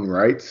their own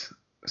rights.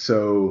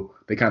 So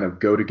they kind of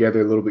go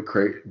together a little bit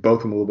both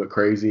of them a little bit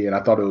crazy. And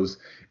I thought it was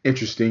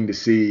interesting to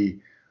see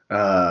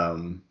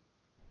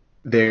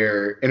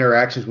their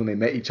interactions when they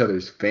met each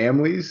other's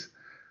families.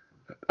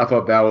 I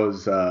thought that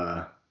was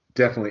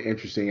definitely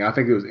interesting. I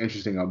think it was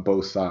interesting on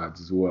both sides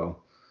as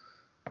well.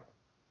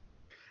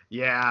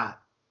 Yeah,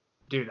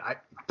 dude.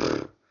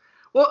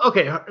 Well,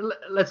 okay.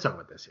 Let's start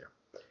with this here.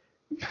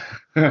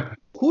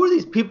 Who are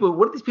these people?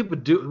 What do these people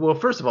do? Well,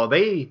 first of all,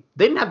 they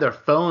didn't have their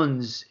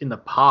phones in the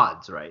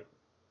pods, right?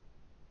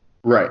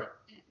 Right.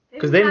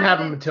 Because they didn't have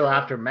them until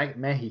after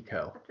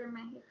Mexico. After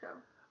Mexico.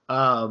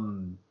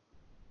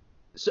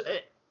 So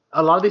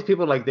a lot of these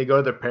people, like, they go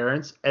to their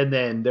parents and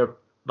then they're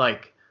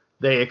like,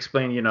 they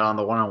explain, on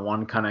the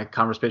one-on-one kind of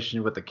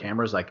conversation with the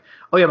cameras, like,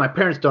 oh yeah, my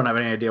parents don't have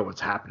any idea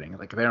what's happening.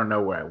 Like, they don't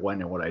know where I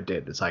went and what I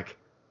did. It's like,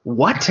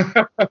 what?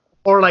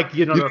 Or like,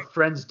 their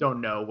friends don't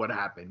know what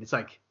happened. It's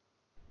like,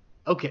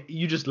 okay,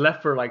 you just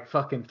left for like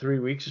fucking 3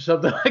 weeks or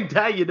something like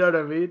that. You know what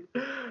I mean?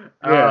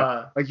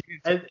 Yeah.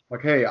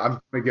 Hey,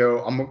 I'm gonna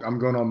go. I'm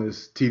going on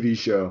this TV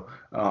show.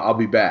 I'll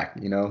be back.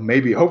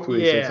 Maybe,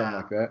 hopefully, say something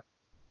like that.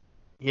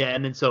 Yeah,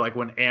 and then so like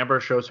when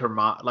Amber shows her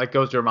mom, like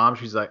goes to her mom,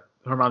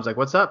 her mom's like,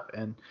 "What's up?"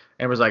 And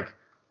Amber's like,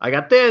 "I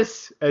got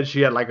this," and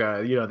she had like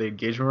the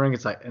engagement ring.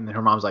 It's like, and then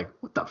her mom's like,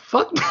 "What the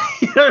fuck?"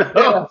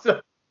 Yeah.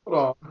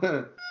 hold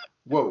on.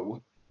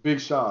 Whoa. Big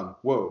Sean.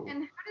 Whoa.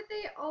 And how did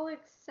they all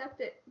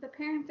accept it? The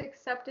parents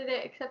accepted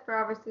it, except for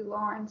obviously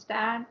Lauren's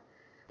dad.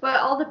 But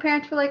all the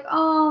parents were like,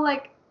 oh,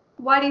 like,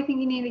 why do you think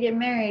you need to get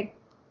married?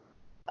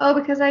 Oh,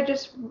 because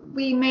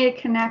we made a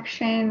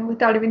connection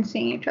without even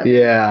seeing each other.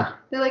 Yeah.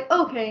 They're like,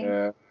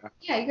 okay,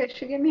 yeah, you guys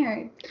should get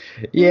married.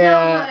 Yeah.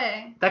 No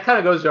way. That kind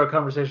of goes to our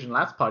conversation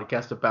last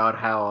podcast about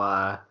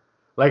how,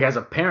 like, as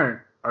a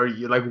parent, are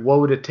you like, what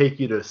would it take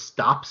you to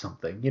stop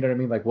something? You know what I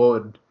mean? Like,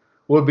 what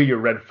would be your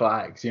red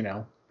flags? You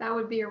know? That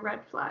would be a red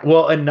flag.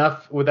 Well,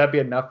 would that be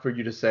enough for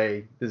you to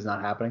say this is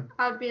not happening?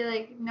 I'd be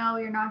like, no,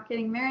 you're not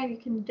getting married. You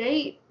can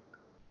date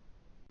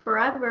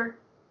forever.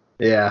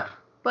 Yeah.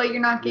 But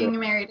you're not getting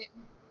married in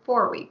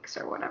 4 weeks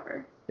or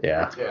whatever. Yeah.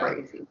 That's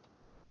crazy.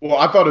 Well,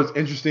 I thought it was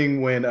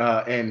interesting when,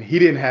 and he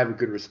didn't have a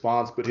good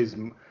response, but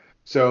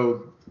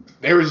so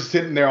they were just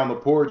sitting there on the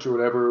porch or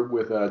whatever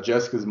with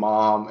Jessica's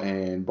mom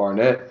and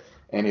Barnett,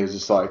 and he was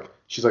just like,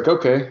 she's like,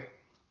 okay.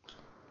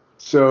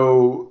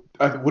 So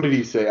what did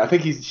he say? I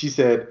think she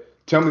said,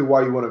 tell me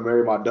why you want to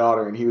marry my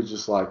daughter, and he was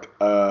just like,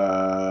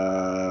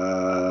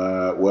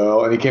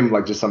 well, and he came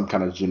like just some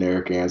kind of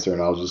generic answer,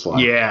 and I was just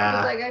like, yeah. I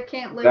was like, I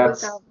can't live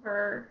without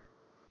her.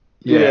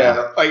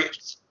 Yeah, like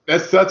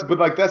that's such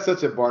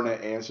a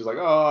Barnett answer. It's like,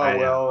 oh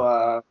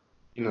well,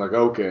 like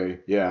okay,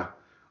 yeah,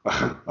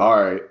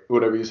 all right,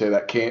 whatever you say.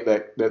 That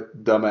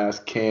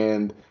dumbass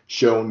canned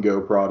show and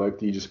go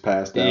product you just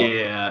passed out.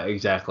 Yeah,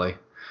 exactly.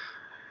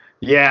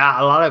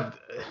 Yeah,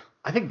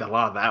 I think a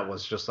lot of that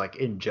was just like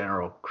in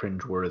general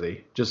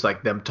cringeworthy, just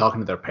like them talking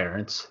to their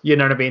parents. You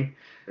know what I mean?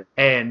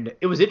 And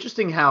it was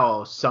interesting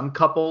how some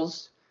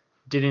couples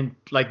you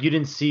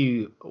didn't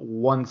see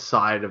one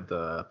side of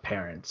the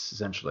parents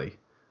essentially.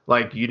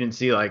 Like you didn't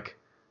see like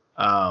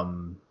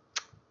Janine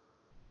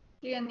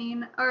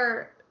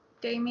or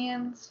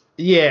Damien's.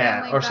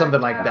 Or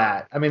something like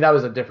that. I mean, that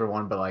was a different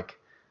one, but like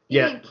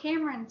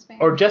Cameron's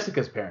family. or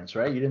Jessica's parents,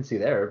 right? You didn't see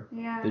their.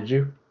 Yeah. Did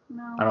you?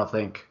 No. I don't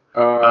think.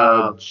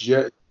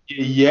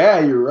 Yeah,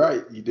 you're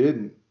right. You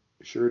didn't.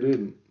 Sure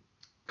didn't.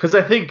 Because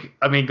I think,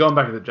 I mean, going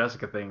back to the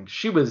Jessica thing,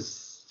 she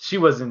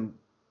wasn't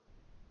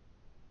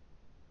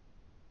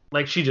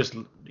like she just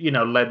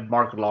led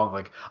Mark along.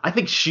 Like I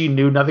think she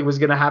knew nothing was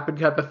gonna happen,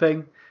 type of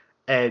thing,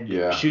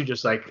 and she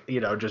just like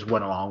just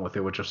went along with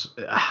it, which was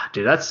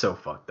dude, that's so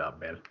fucked up,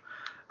 man.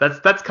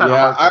 That's kind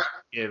of hard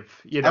to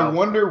give. I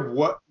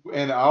wonder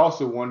and I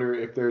also wonder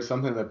if there's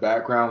something in the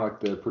background, like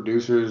the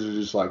producers are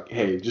just like,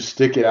 hey, just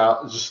stick it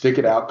out.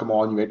 Come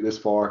on, you made it this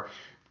far.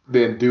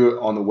 Then do it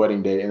on the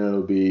wedding day, and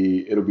it'll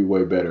be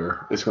way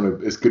better. It's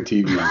good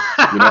TV.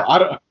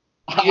 I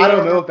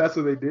don't know if that's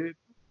what they did,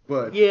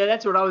 but yeah,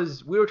 that's what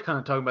we were kind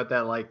of talking about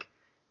that. Like,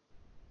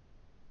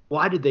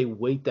 why did they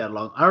wait that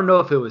long? I don't know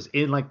if it was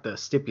in like the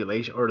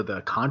stipulation or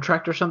the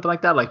contract or something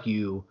like that. Like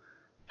you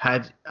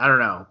had, I don't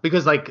know,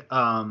 because like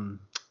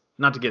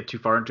not to get too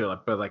far into it,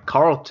 but like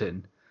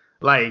Carlton,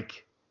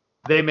 like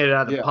they made it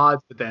out of the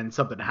pods, but then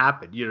something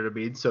happened. You know what I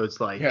mean? So it's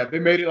like they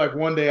made it like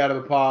one day out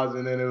of the pods,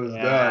 and then it was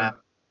done.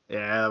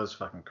 Yeah, that was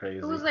fucking crazy.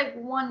 It was like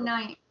one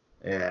night.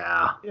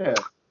 Yeah. Yeah.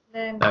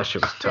 Then that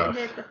shit was tough.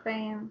 Hit the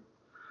fan.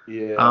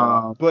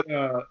 Yeah. But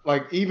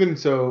like even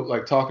so,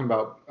 like talking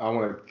about, I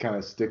want to kind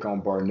of stick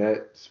on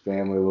Barnett's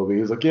family a little bit.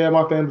 He was like, yeah,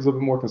 my family's a little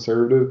bit more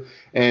conservative,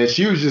 and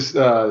she was just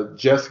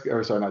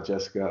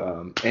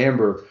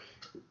Amber.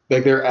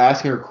 Like they're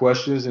asking her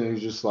questions, and he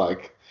was just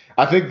like,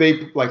 I think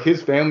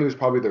his family was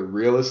probably the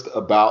realest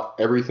about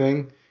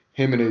everything.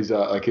 Him and his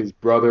his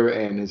brother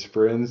and his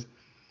friends,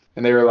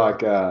 and they were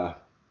like,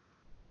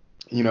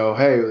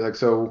 hey, like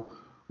so.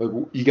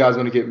 Like, you guys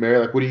want to get married?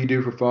 Like, what do you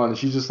do for fun? And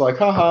she's just like,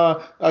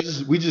 haha,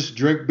 we just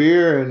drink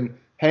beer and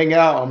hang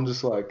out. I'm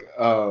just like,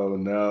 oh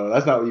no,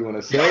 that's not what you want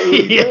to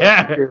say.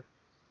 Yeah.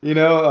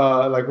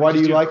 Like, why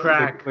do you like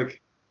crack? Like,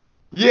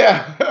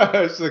 yeah.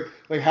 It's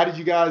like, how did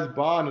you guys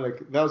bond? And like,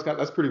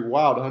 that's pretty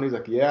wild. Honey's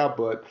like, yeah,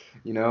 but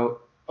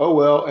oh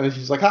well. And then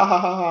she's like, ha ha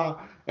ha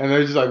ha. And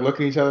they're just like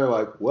looking at each other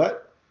like,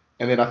 what?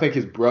 And then I think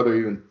his brother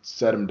even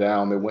set him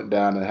down. They went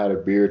down and had a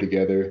beer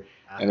together,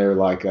 and they were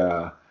like,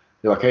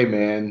 hey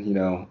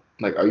man,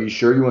 like, are you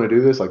sure you want to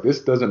do this? Like,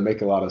 this doesn't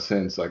make a lot of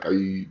sense. Like, are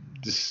you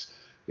this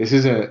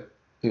isn't,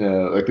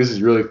 like, this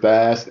is really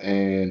fast,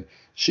 and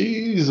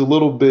she's a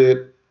little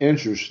bit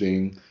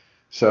interesting.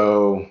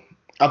 So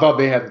I thought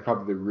they had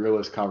probably the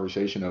realest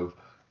conversation of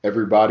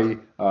everybody.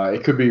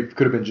 It could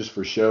have been just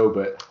for show,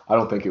 but I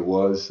don't think it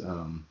was.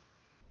 I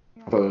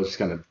thought it was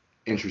kind of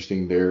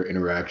interesting, their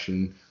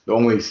interaction, the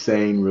only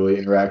sane really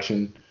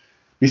interaction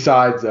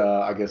besides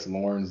I guess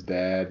Lauren's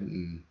dad,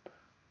 and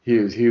he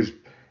was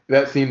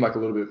that seemed like a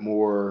little bit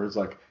more, it's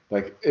like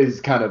is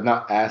kind of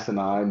not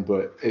asinine,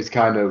 but is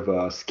kind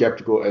of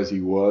skeptical as he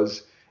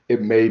was.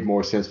 It made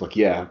more sense. Like,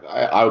 yeah,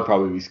 I would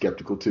probably be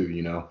skeptical too,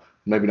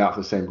 maybe not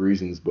for the same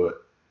reasons,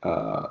 but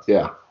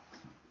yeah.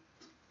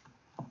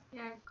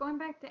 Yeah, going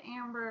back to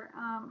Amber,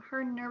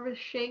 her nervous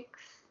shakes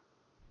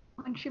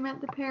when she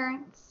met the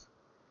parents.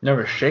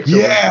 Nervous shakes?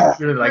 Yeah.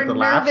 Really like her the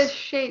laughs? nervous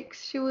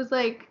shakes. She was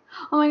like,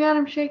 oh my God,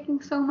 I'm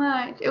shaking so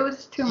much. It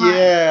was too much.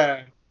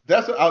 Yeah.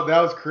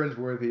 that was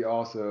cringeworthy.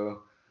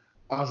 Also,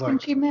 I was When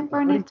like, she met what?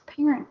 Barnett's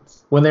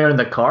parents. When they were in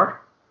the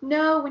car?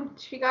 No, when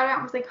she got out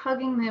and was like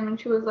hugging them, and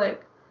she was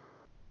like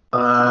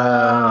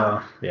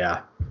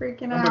Yeah.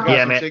 freaking Oh my out. gosh,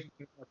 Yeah, I'm man.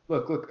 shaking.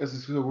 Look, this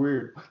is so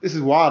weird. This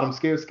is wild. I'm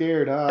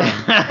scared.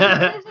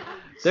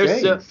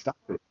 There's so Stop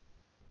it.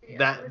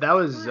 that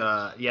was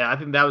I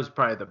think that was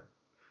probably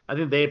I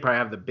think they probably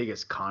have the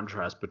biggest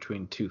contrast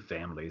between two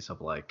families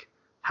of like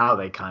how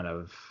they kind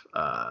of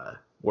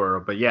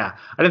were. But yeah,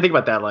 I didn't think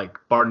about that. Like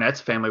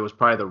Barnett's family was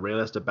probably the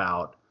realest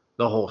about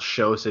the whole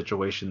show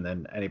situation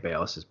than anybody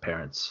else's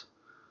parents.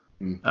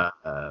 Yeah,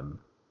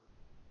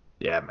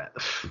 man.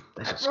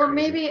 That's just Or crazy.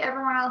 maybe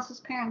everyone else's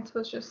parents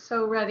was just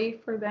so ready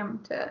for them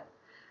to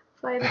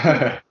fly the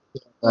kid.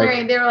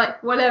 Like, They were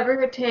like,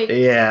 whatever it takes.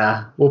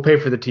 Yeah, we'll pay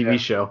for the TV Yeah.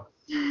 show.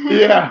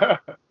 Yeah.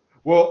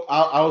 Well,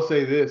 I'll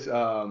say this.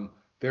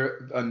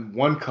 There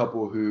one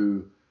couple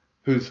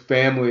whose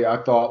family I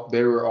thought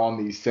they were on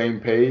the same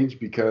page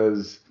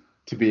because,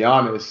 to be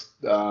honest,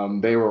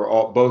 they were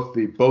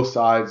both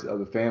sides of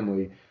the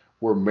family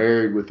were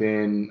married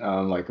within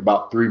like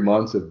about 3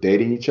 months of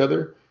dating each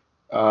other.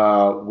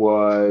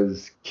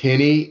 Was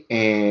Kenny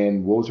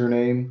and what was her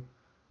name?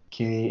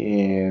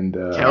 Kenny and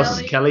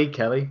Kelly.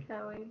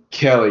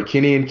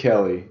 Kenny and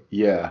Kelly.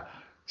 Yeah.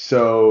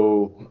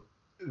 So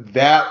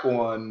that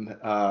one,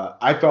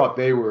 I thought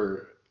they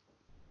were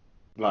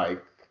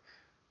like,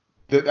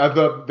 I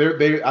thought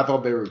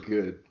they were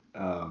good.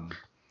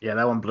 Yeah,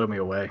 that one blew me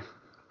away.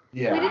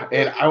 Yeah, We didn't and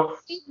really get to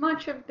see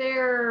much of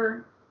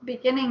their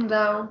beginning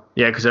though.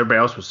 Yeah, because everybody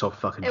else was so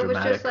fucking It was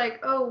dramatic. just like,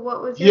 oh,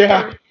 what was your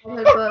Yeah. first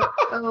childhood book?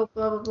 Oh,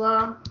 blah blah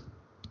blah.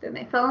 Then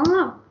they fell in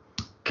love.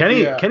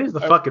 Yeah. Kenny's the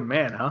fucking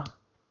man, huh?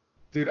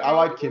 dude, I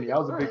like Kenny. I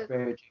was a big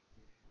fan of Kenny.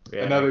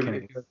 Yeah, Another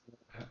Kenny.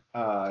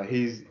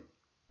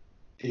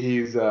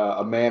 he's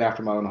a man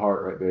after my own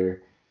heart right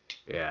there.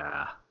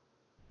 Yeah,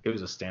 he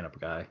was a stand-up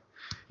guy.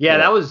 Yeah,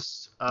 that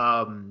was.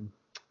 I don't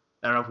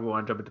know if we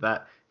want to jump into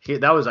that.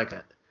 That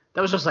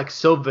was just like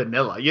so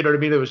vanilla. You know what I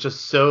mean? It was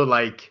just so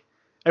like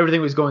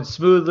everything was going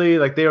smoothly.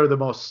 Like they were the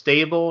most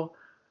stable.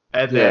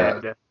 And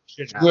then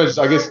shit happened. Let's,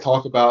 I guess,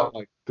 talk about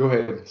like. Go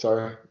ahead.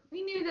 Sorry.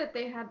 We knew that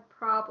they had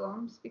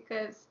problems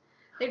because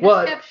they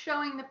just kept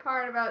showing the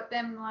part about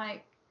them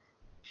like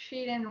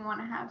she didn't want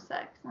to have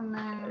sex, and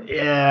then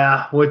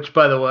which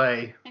by the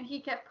way, and he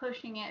kept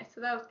pushing it,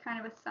 so that was kind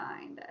of a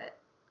sign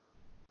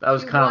that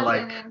was kind of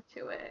like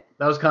into it.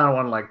 That was kind of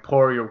one like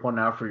pour your one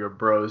out for your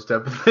bros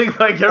type of thing,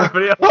 like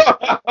everybody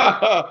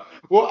else.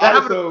 Well,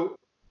 also.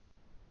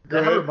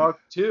 That happened to Mark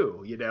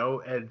too,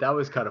 and that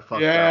was kind of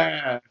fucked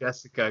up.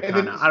 Jessica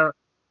kind of,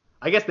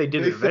 I guess they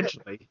did it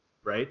eventually,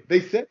 right?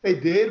 They said they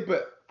did,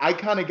 but I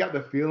kind of got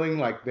the feeling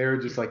like they're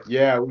just like,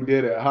 yeah, we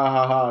did it, ha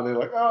ha ha, and they're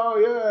like, oh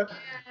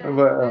yeah,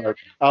 but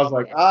I was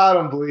like, I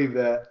don't believe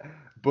that,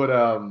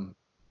 but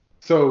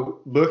so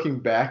looking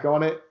back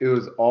on it, it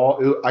was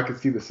I could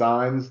see the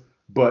signs,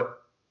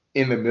 but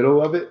in the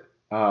middle of it,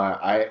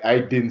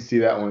 I didn't see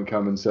that one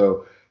coming.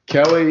 So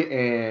Kelly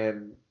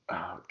and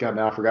God,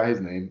 now I forgot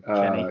his name.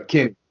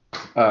 Kenny.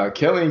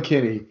 Kelly and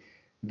Kenny,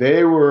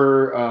 they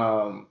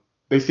were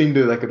they seemed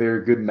to like they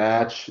were a good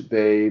match.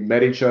 They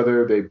met each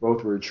other. They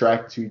both were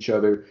attracted to each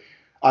other.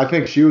 I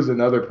think she was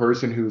another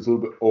person who was a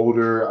little bit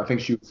older. I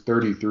think she was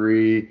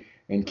 33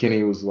 and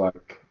Kenny was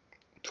like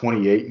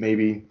 28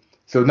 maybe.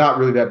 So not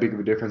really that big of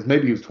a difference.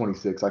 Maybe he was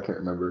 26. I can't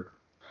remember.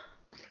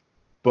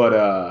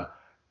 But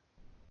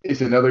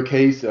it's another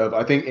case of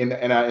I think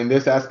in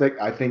this aspect,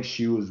 I think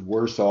she was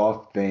worse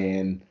off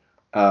than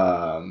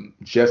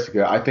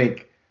Jessica. I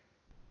think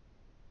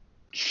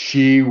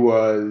she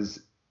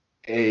was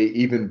a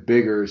even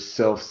bigger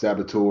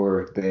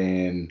self-saboteur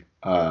than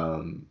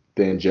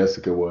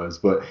Jessica was.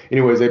 But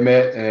anyways, they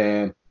met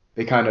and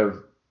they kind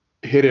of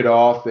hit it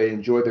off. They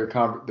enjoyed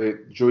they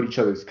enjoyed each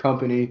other's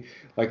company.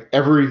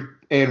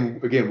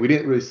 And again, we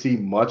didn't really see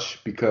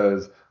much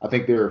because I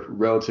think they were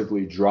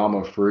relatively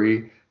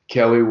drama-free.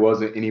 Kelly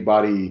wasn't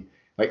anybody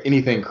like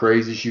anything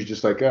crazy. She was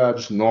just like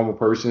just a normal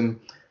person.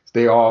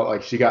 They all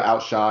like she got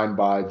outshined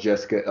by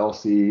Jessica,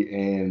 Elsie,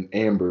 and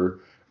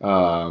Amber,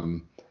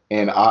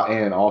 and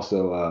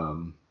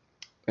also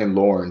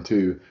Lauren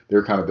too.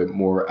 They're kind of the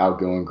more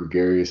outgoing,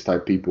 gregarious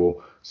type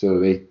people. So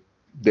they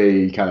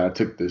kind of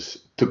took the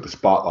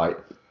spotlight.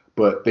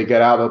 But they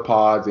get out of the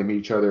pods, they meet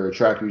each other,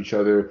 attract to each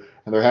other,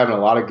 and they're having a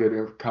lot of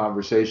good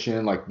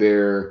conversation. Like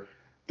they're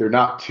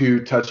not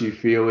too touchy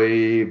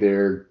feely.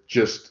 They're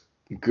just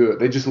good.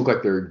 They just look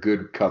like they're a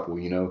good couple.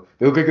 They look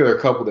like they're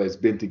a couple that's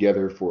been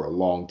together for a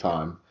long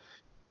time.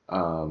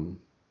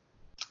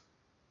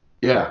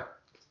 Yeah.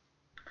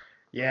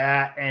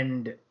 Yeah,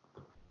 and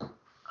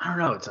I don't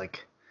know. It's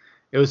like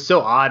it was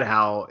so odd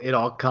how it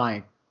all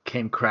kind of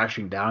came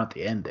crashing down at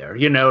the end there.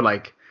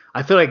 Like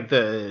I feel like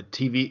the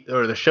TV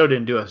or the show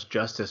didn't do us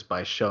justice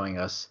by showing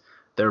us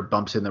their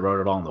bumps in the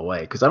road along the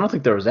way, because I don't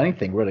think there was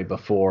anything really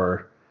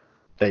before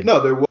they. No,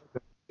 there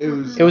wasn't.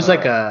 It was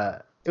like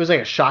a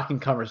shocking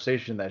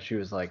conversation that she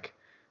was like,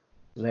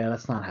 "Yeah,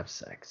 let's not have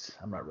sex.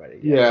 I'm not ready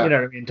yet." Yeah. You know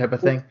what I mean, type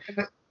of thing.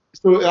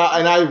 So,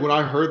 when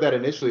I heard that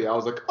initially, I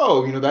was like,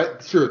 oh,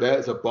 that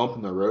is a bump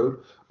in the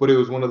road. But it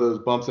was one of those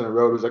bumps in the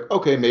road. It was like,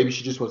 okay, maybe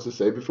she just wants to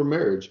save it for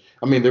marriage.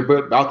 I mean, they're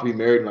about to be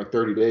married in like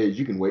 30 days.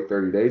 You can wait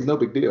 30 days, no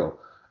big deal.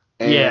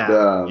 And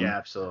Yeah, yeah, I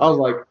absolutely. was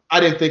like, I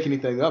didn't think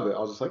anything of it. I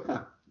was just like,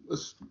 yeah,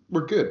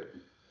 we're good.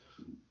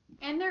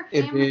 And their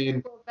And families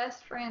then, were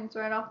best friends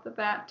right off the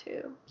bat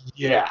too.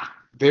 yeah,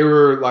 they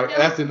were like, Billy's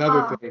that's another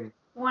mom thing.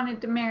 wanted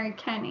to marry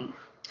Kenny.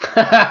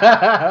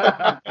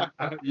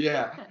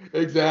 Yeah,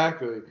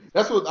 exactly.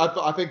 That's what I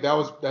thought. I think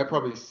that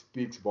probably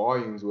speaks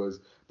volumes. Was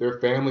their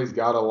families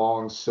got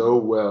along so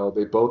well.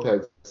 They both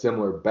had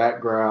similar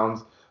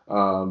backgrounds.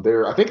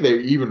 I think they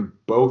even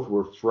both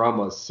were from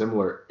a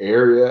similar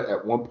area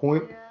at one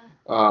point. Yeah.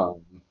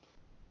 Um,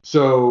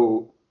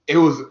 so it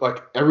was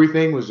like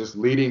everything was just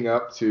leading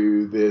up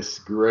to this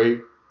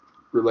great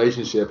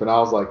relationship, and I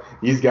was like,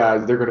 these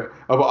guys, they're gonna.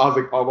 I was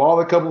like, of all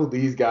the couple of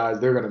these guys,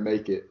 they're gonna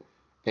make it.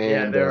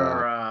 Yeah, And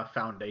their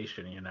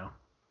foundation,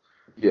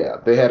 yeah,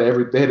 they had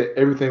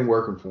everything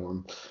working for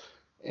them.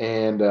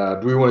 And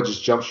do we want to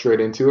just jump straight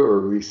into it,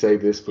 or do we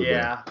save this for the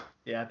Yeah,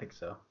 yeah, I think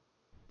so.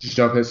 just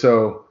jump in?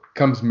 So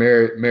comes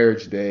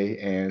marriage day,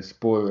 and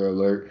spoiler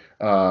alert,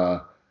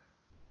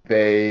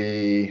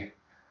 they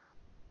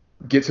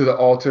get to the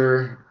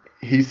altar.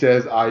 He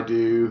says, "I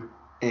do,"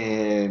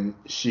 and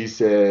she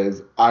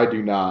says, "I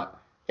do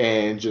not,"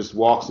 and just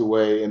walks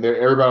away. And then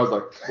everybody was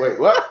like, "Wait,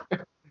 what?"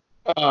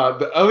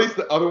 At least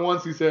the other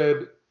ones who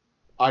said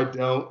I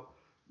don't.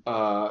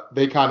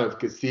 They kind of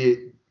could see it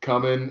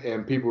coming,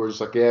 and people were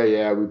just like, "Yeah,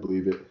 yeah, we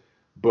believe it."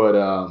 But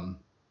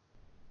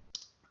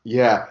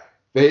yeah,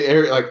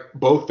 like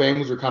both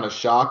families were kind of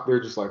shocked. They're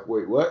just like,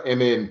 "Wait, what?" And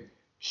then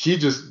she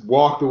just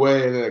walked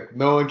away, and like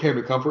no one came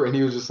to comfort. And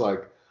he was just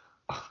like,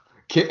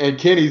 and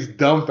Kenny's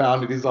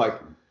dumbfounded. He's like,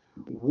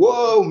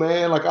 "Whoa,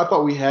 man! Like I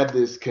thought we had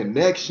this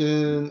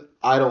connection.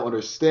 I don't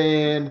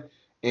understand."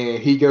 And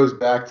he goes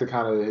back to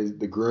kind of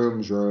the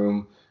groom's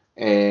room,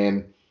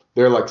 and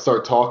they're like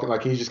start talking.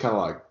 Like he's just kind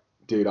of like,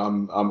 "Dude,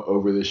 I'm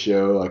over this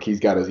show." Like he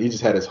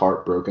just had his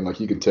heart broken. Like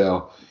you could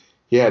tell,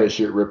 he had his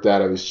shit ripped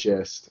out of his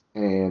chest,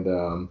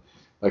 and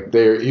like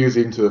he was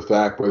even to the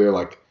fact where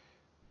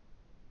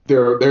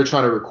they're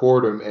trying to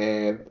record him,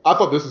 and I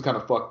thought this was kind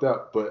of fucked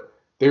up, but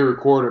they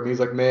record him. He's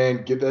like,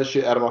 "Man, get that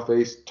shit out of my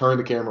face. Turn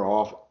the camera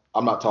off.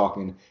 I'm not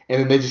talking." And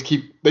then they just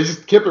keep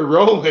it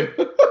rolling.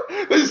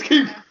 They just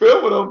keep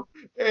filming him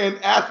and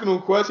asking him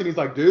questions. He's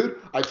like, "Dude,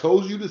 I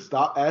told you to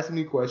stop asking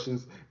me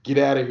questions. Get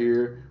out of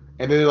here."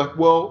 And then they're like,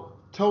 "Well,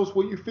 tell us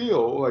what you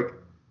feel." Like,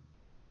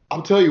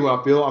 I'll tell you what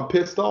I feel. I'm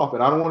pissed off,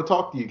 and I don't want to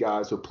talk to you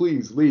guys. So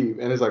please leave.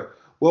 And it's like,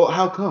 well,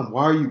 how come?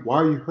 Why are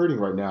you hurting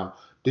right now?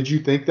 Did you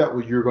think that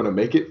you were going to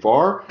make it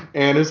far?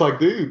 And it's like,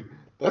 dude,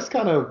 that's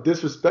kind of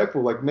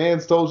disrespectful. Like,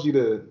 man's told you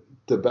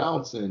to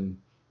bounce, and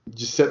you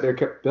just sat there,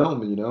 kept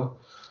filming, you know.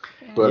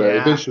 But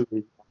Yeah,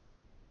 eventually,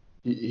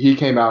 he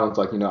came out and was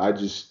like, I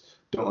just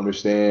don't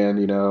understand,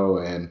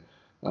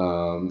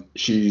 and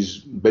she's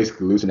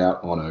basically losing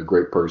out on a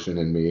great person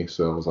in me.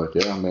 So I was like,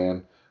 yeah,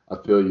 man, I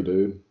feel you,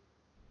 dude.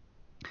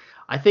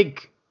 I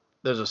think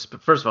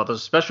first of all, there's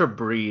a special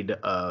breed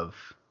of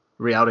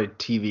reality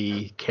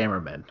TV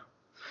cameramen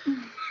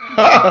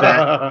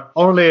that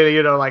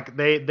only like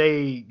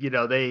they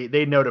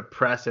know to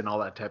press and all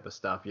that type of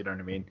stuff. You know what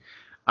I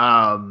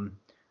mean?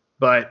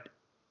 But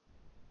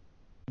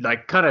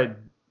like kind of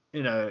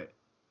in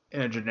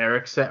a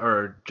generic set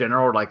or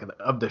general like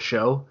of the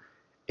show,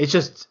 it's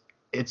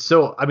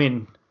so. I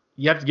mean,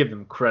 you have to give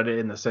them credit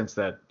in the sense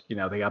that they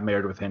got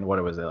married within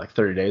what was it like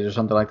 30 days or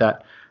something like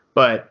that,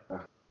 but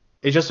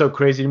it's just so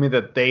crazy to me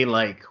that they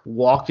like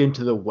walked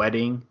into the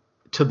wedding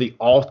to the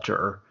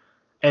altar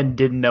and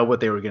didn't know what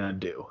they were gonna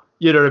do.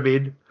 You know what I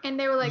mean? And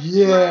they were like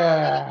smiling,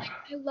 Yeah. like,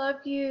 I love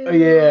you.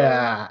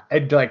 Yeah,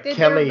 and like Did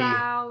their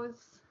vows.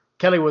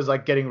 Kelly was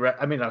like getting ready.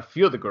 I mean, a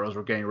few of the girls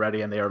were getting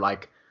ready, and they were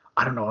like,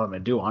 "I don't know what I'm gonna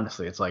do."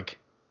 Honestly, it's like,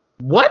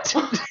 what?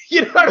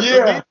 You know what I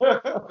mean?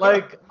 Yeah.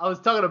 Like, I was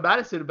talking to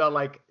Madison about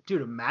like,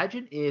 dude,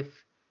 imagine if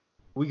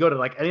we go to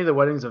like any of the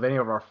weddings of any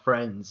of our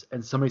friends,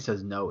 and somebody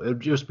says no. It would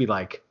just be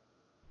like,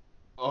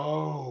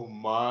 Oh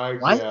my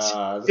what?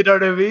 god. You know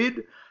what I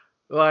mean?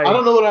 Like, I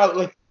don't know what I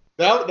like.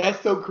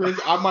 That's so cringe.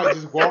 I might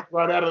just walk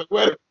right out of the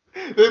wedding.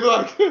 They'd be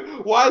like,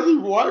 why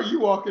are you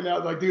walking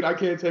out? Like, dude, I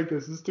can't take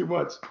this. It's too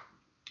much.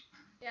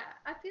 Yeah,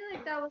 I feel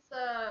like that was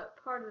a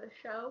part of the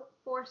show.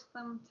 Forced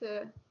them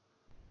to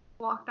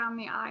walk down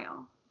the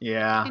aisle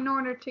yeah, in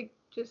order to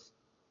just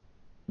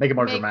make it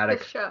more make dramatic.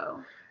 the show.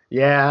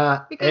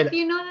 Yeah, Because and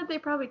you know that they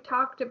probably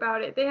talked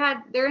about it.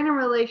 They're in a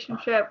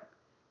relationship.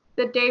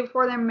 The day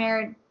before they're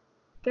married,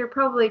 they're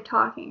probably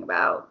talking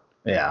about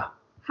yeah,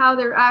 how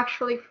they're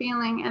actually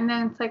feeling, and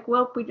then it's like,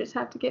 well, we just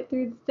have to get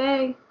through this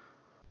day.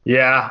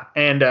 yeah,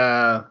 and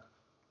I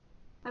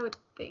would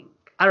think.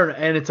 I don't know,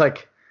 and it's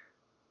like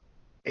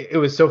it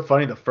was so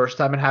funny the first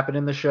time it happened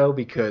in the show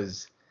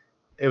because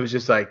it was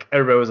just like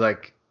everybody was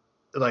like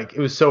it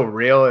was so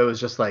real. It was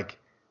just like,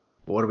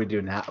 what do we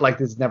do now? Like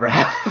this never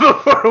happened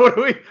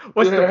before.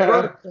 What's the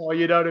protocol?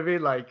 You know what I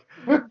mean? Like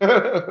You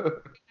know?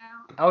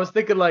 I was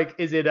thinking like,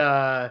 is it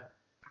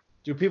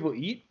do people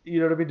eat? You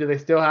know what I mean? Do they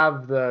still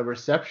have the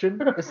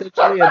reception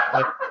essentially?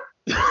 And,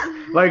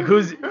 like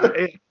who's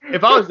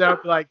if I was there,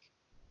 I'd be like,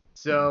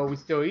 so we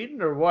still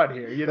eating or what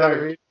here? You know what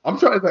I mean? I'm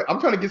trying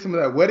to get some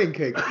of that wedding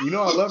cake. You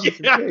know I love me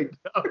some Yeah. cake.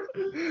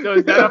 So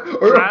is that up for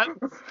grabs?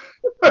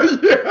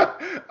 Yeah,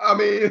 I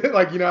mean,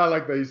 like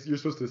like you're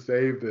supposed to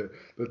save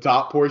the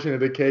top portion of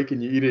the cake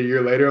and you eat it a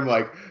year later. I'm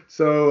like,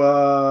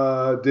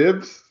 so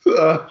dibs.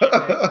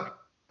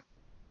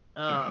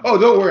 Oh,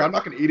 don't worry, I'm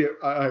not gonna eat it.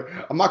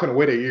 I'm not gonna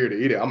wait a year to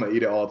eat it. I'm gonna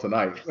eat it all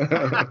tonight.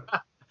 But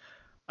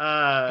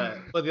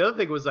the other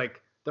thing was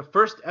like the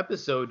first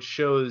episode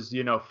shows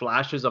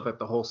flashes of like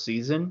the whole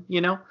season,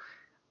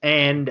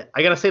 and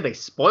I gotta say they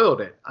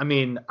spoiled it. I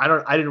mean,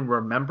 I didn't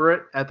remember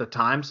it at the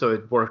time, so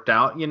it worked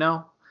out,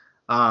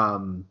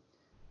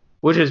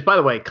 which is, by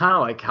the way, kind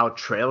of like how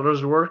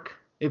trailers work.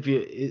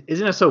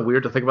 Isn't it so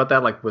weird to think about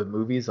that? Like with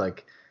movies,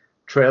 like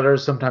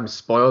trailers sometimes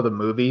spoil the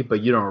movie,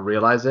 but you don't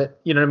realize it.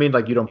 You know what I mean?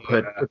 Like you don't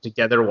put it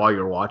together while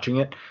you're watching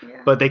it.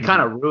 Yeah. But they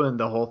kind of ruined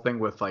the whole thing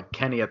with like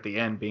Kenny at the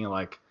end being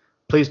like,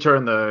 "Please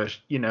turn the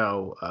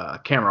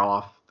camera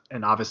off."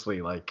 And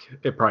obviously, like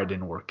it probably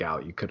didn't work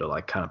out. You could have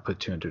like kind of put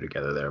two and two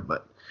together there,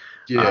 but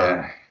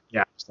yeah,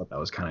 I just thought that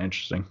was kind of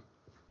interesting.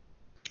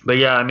 But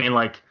yeah, I mean,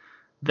 like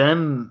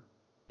them,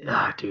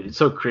 dude, it's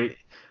so crazy.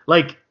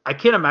 Like I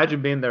can't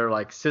imagine being their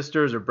like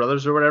sisters or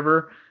brothers or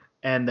whatever,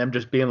 and them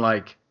just being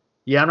like,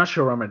 "Yeah, I'm not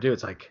sure what I'm gonna do."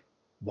 It's like,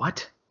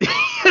 what? You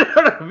know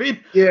what I mean?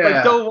 Yeah.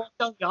 Like don't walk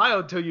down the aisle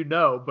until you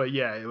know. But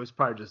yeah, it was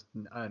probably just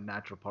a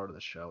natural part of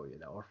the show,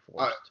 or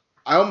forced.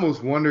 I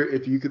almost wonder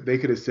if they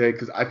could have said,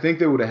 because I think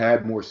they would have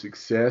had more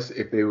success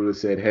if they would have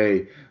said,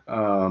 hey,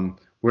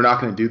 we're not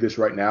going to do this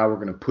right now. We're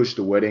going to push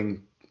the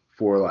wedding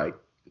for like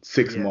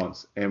 6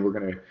 months and we're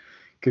going to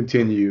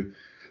continue.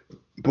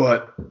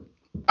 But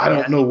I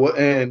don't know what.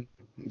 And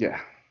yeah.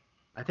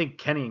 I think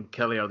Kenny and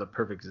Kelly are the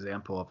perfect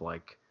example of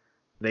like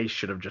they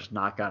should have just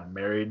not gotten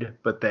married,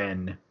 but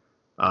then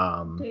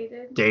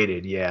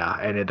dated. Yeah.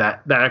 And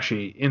that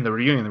actually in the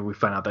reunion we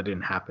found out that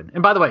didn't happen.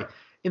 And by the way,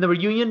 in the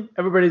reunion,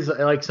 everybody's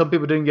like, some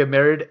people didn't get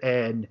married,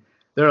 and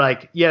they're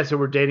like, yeah, so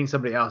we're dating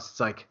somebody else. It's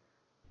like,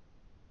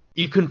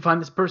 you couldn't find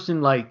this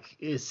person like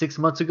 6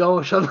 months ago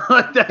or something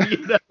like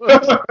that,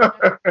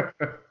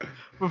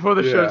 before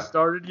the show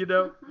started,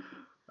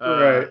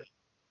 Right.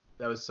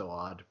 That was so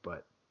odd,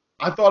 but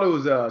I thought it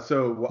was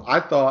I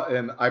thought,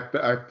 and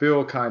I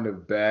feel kind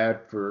of bad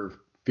for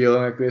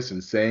feeling like this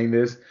and saying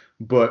this,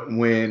 but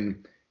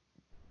when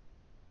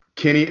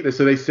Kenny,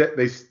 so they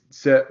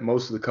set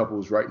most of the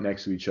couples right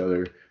next to each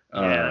other.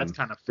 Yeah, that's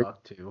kind of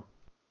fucked too.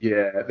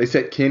 Yeah, they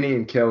set Kenny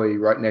and Kelly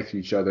right next to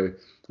each other.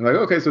 I'm like,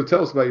 okay, so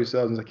tell us about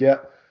yourselves. And it's like, yeah.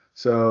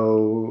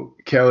 So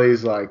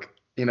Kelly's like,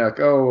 like,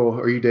 oh,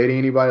 are you dating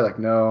anybody? Like,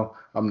 no,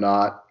 I'm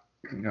not.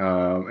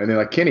 And then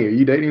like, Kenny, are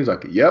you dating? He's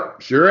like,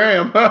 yep, sure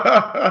am.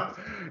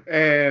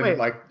 And wait,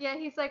 like, yeah,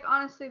 he's like,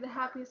 honestly, the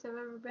happiest I've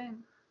ever been.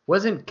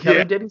 Wasn't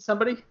Kelly dating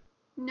somebody?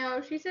 No,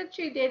 she said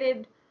she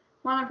dated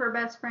one of her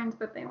best friends,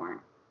 but they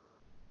weren't.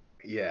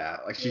 Yeah,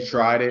 like she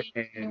tried it,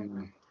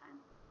 and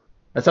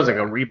that sounds like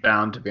a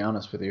rebound, to be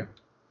honest with you.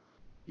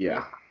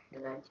 Yeah,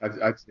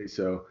 I'd say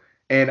so.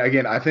 And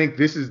again, I think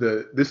this is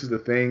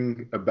the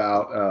thing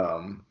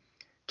about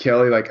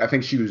Kelly. Like, I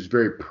think she was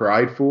very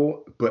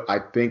prideful, but I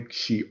think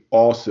she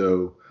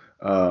also,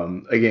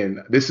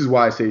 again, this is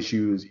why I say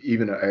she was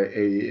even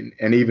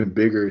an even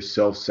bigger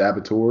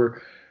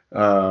self-saboteur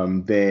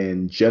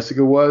than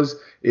Jessica was.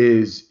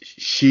 Is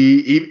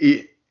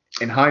she,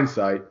 in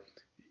hindsight,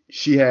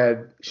 she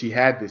had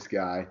this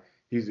guy.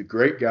 He was a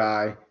great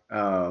guy.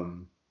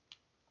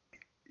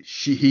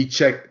 He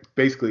checked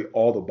basically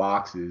all the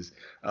boxes.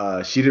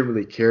 She didn't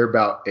really care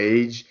about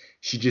age.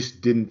 She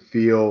just didn't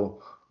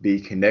feel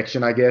the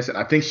connection, I guess. And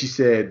I think she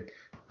said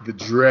the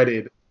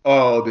dreaded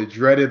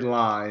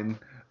line,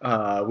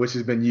 which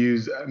has been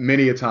used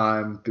many a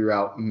time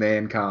throughout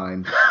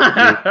mankind.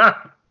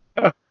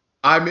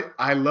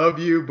 I love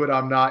you, but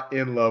I'm not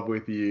in love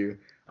with you.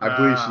 I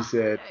believe she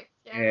said.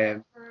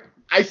 And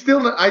I still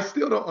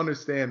don't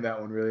understand that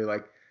one really.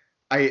 Like,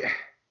 I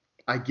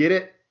get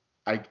it.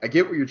 I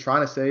get what you're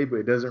trying to say, but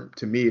it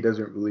doesn't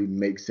really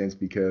make sense,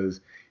 because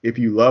if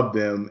you love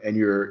them and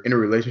you're in a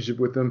relationship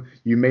with them,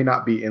 you may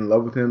not be in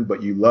love with them,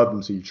 but you love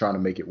them, so you're trying to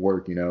make it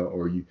work,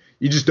 or you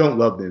just don't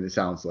love them, it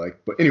sounds like.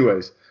 But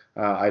anyways,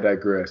 I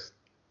digress.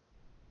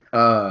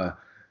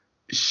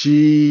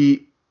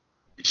 She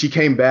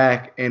came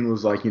back and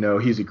was like,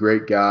 he's a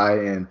great guy,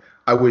 and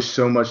I wish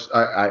so much.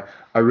 I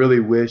really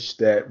wish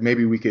that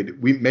maybe we could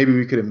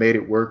have made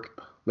it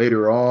work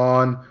later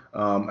on.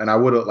 And I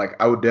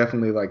would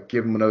definitely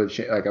give him another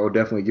chance. Like, I would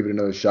definitely give it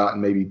another shot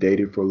and maybe date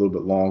it for a little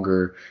bit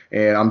longer.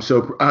 And I'm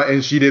so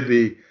and she did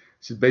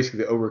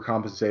basically the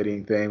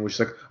overcompensating thing, which is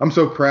like, I'm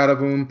so proud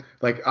of him.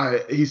 Like,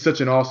 he's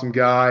such an awesome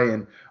guy,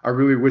 and I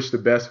really wish the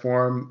best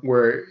for him.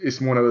 Where it's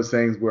one of those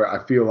things where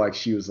I feel like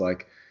she was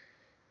like,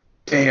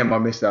 damn, I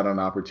missed out on an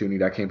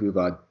opportunity. I can't believe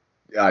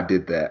I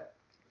did that.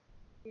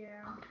 Yeah.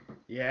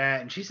 Yeah,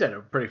 and she said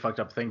a pretty fucked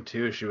up thing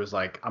too. She was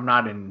like, I'm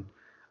not in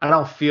I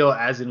don't feel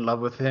as in love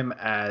with him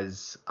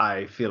as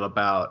I feel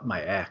about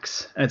my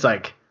ex. And it's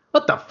like,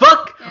 what the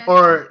fuck? Yeah.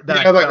 Or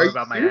that Yeah, I like, felt are you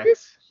about my serious?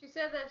 ex. She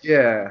said that she was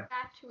Yeah.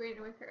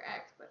 infatuated with her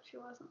ex, but she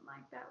wasn't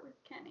like that with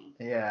Kenny.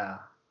 Yeah.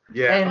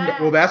 Yeah.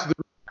 And Well, that's the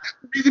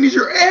reason he's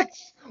your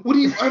ex. What do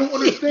you? I don't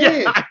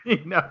understand. yeah,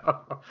 I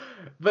know.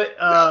 But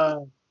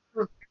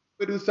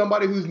But it was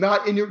somebody who's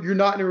not in you're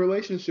not in a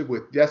relationship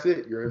with. That's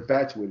it. You're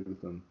infatuated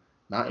with them.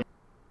 Not.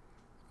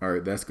 All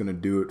right, that's going to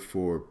do it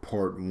for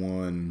part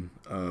 1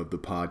 of the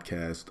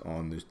podcast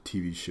on the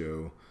TV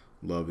show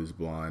Love is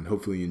Blind.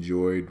 Hopefully you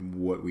enjoyed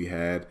what we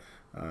had.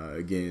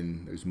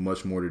 Again, there's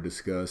much more to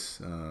discuss.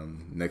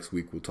 Next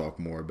week we'll talk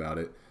more about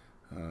it.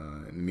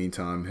 In the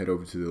meantime, head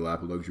over to the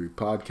Lap of Luxury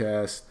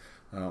podcast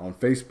on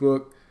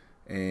Facebook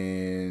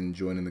and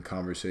join in the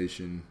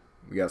conversation.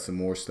 We got some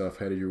more stuff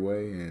headed your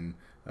way, and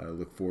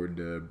look forward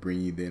to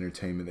bringing you the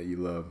entertainment that you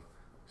love.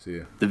 See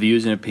ya. The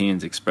views and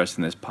opinions expressed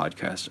in this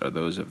podcast are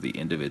those of the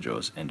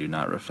individuals and do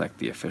not reflect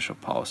the official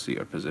policy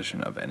or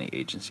position of any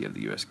agency of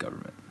the U.S.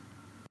 government.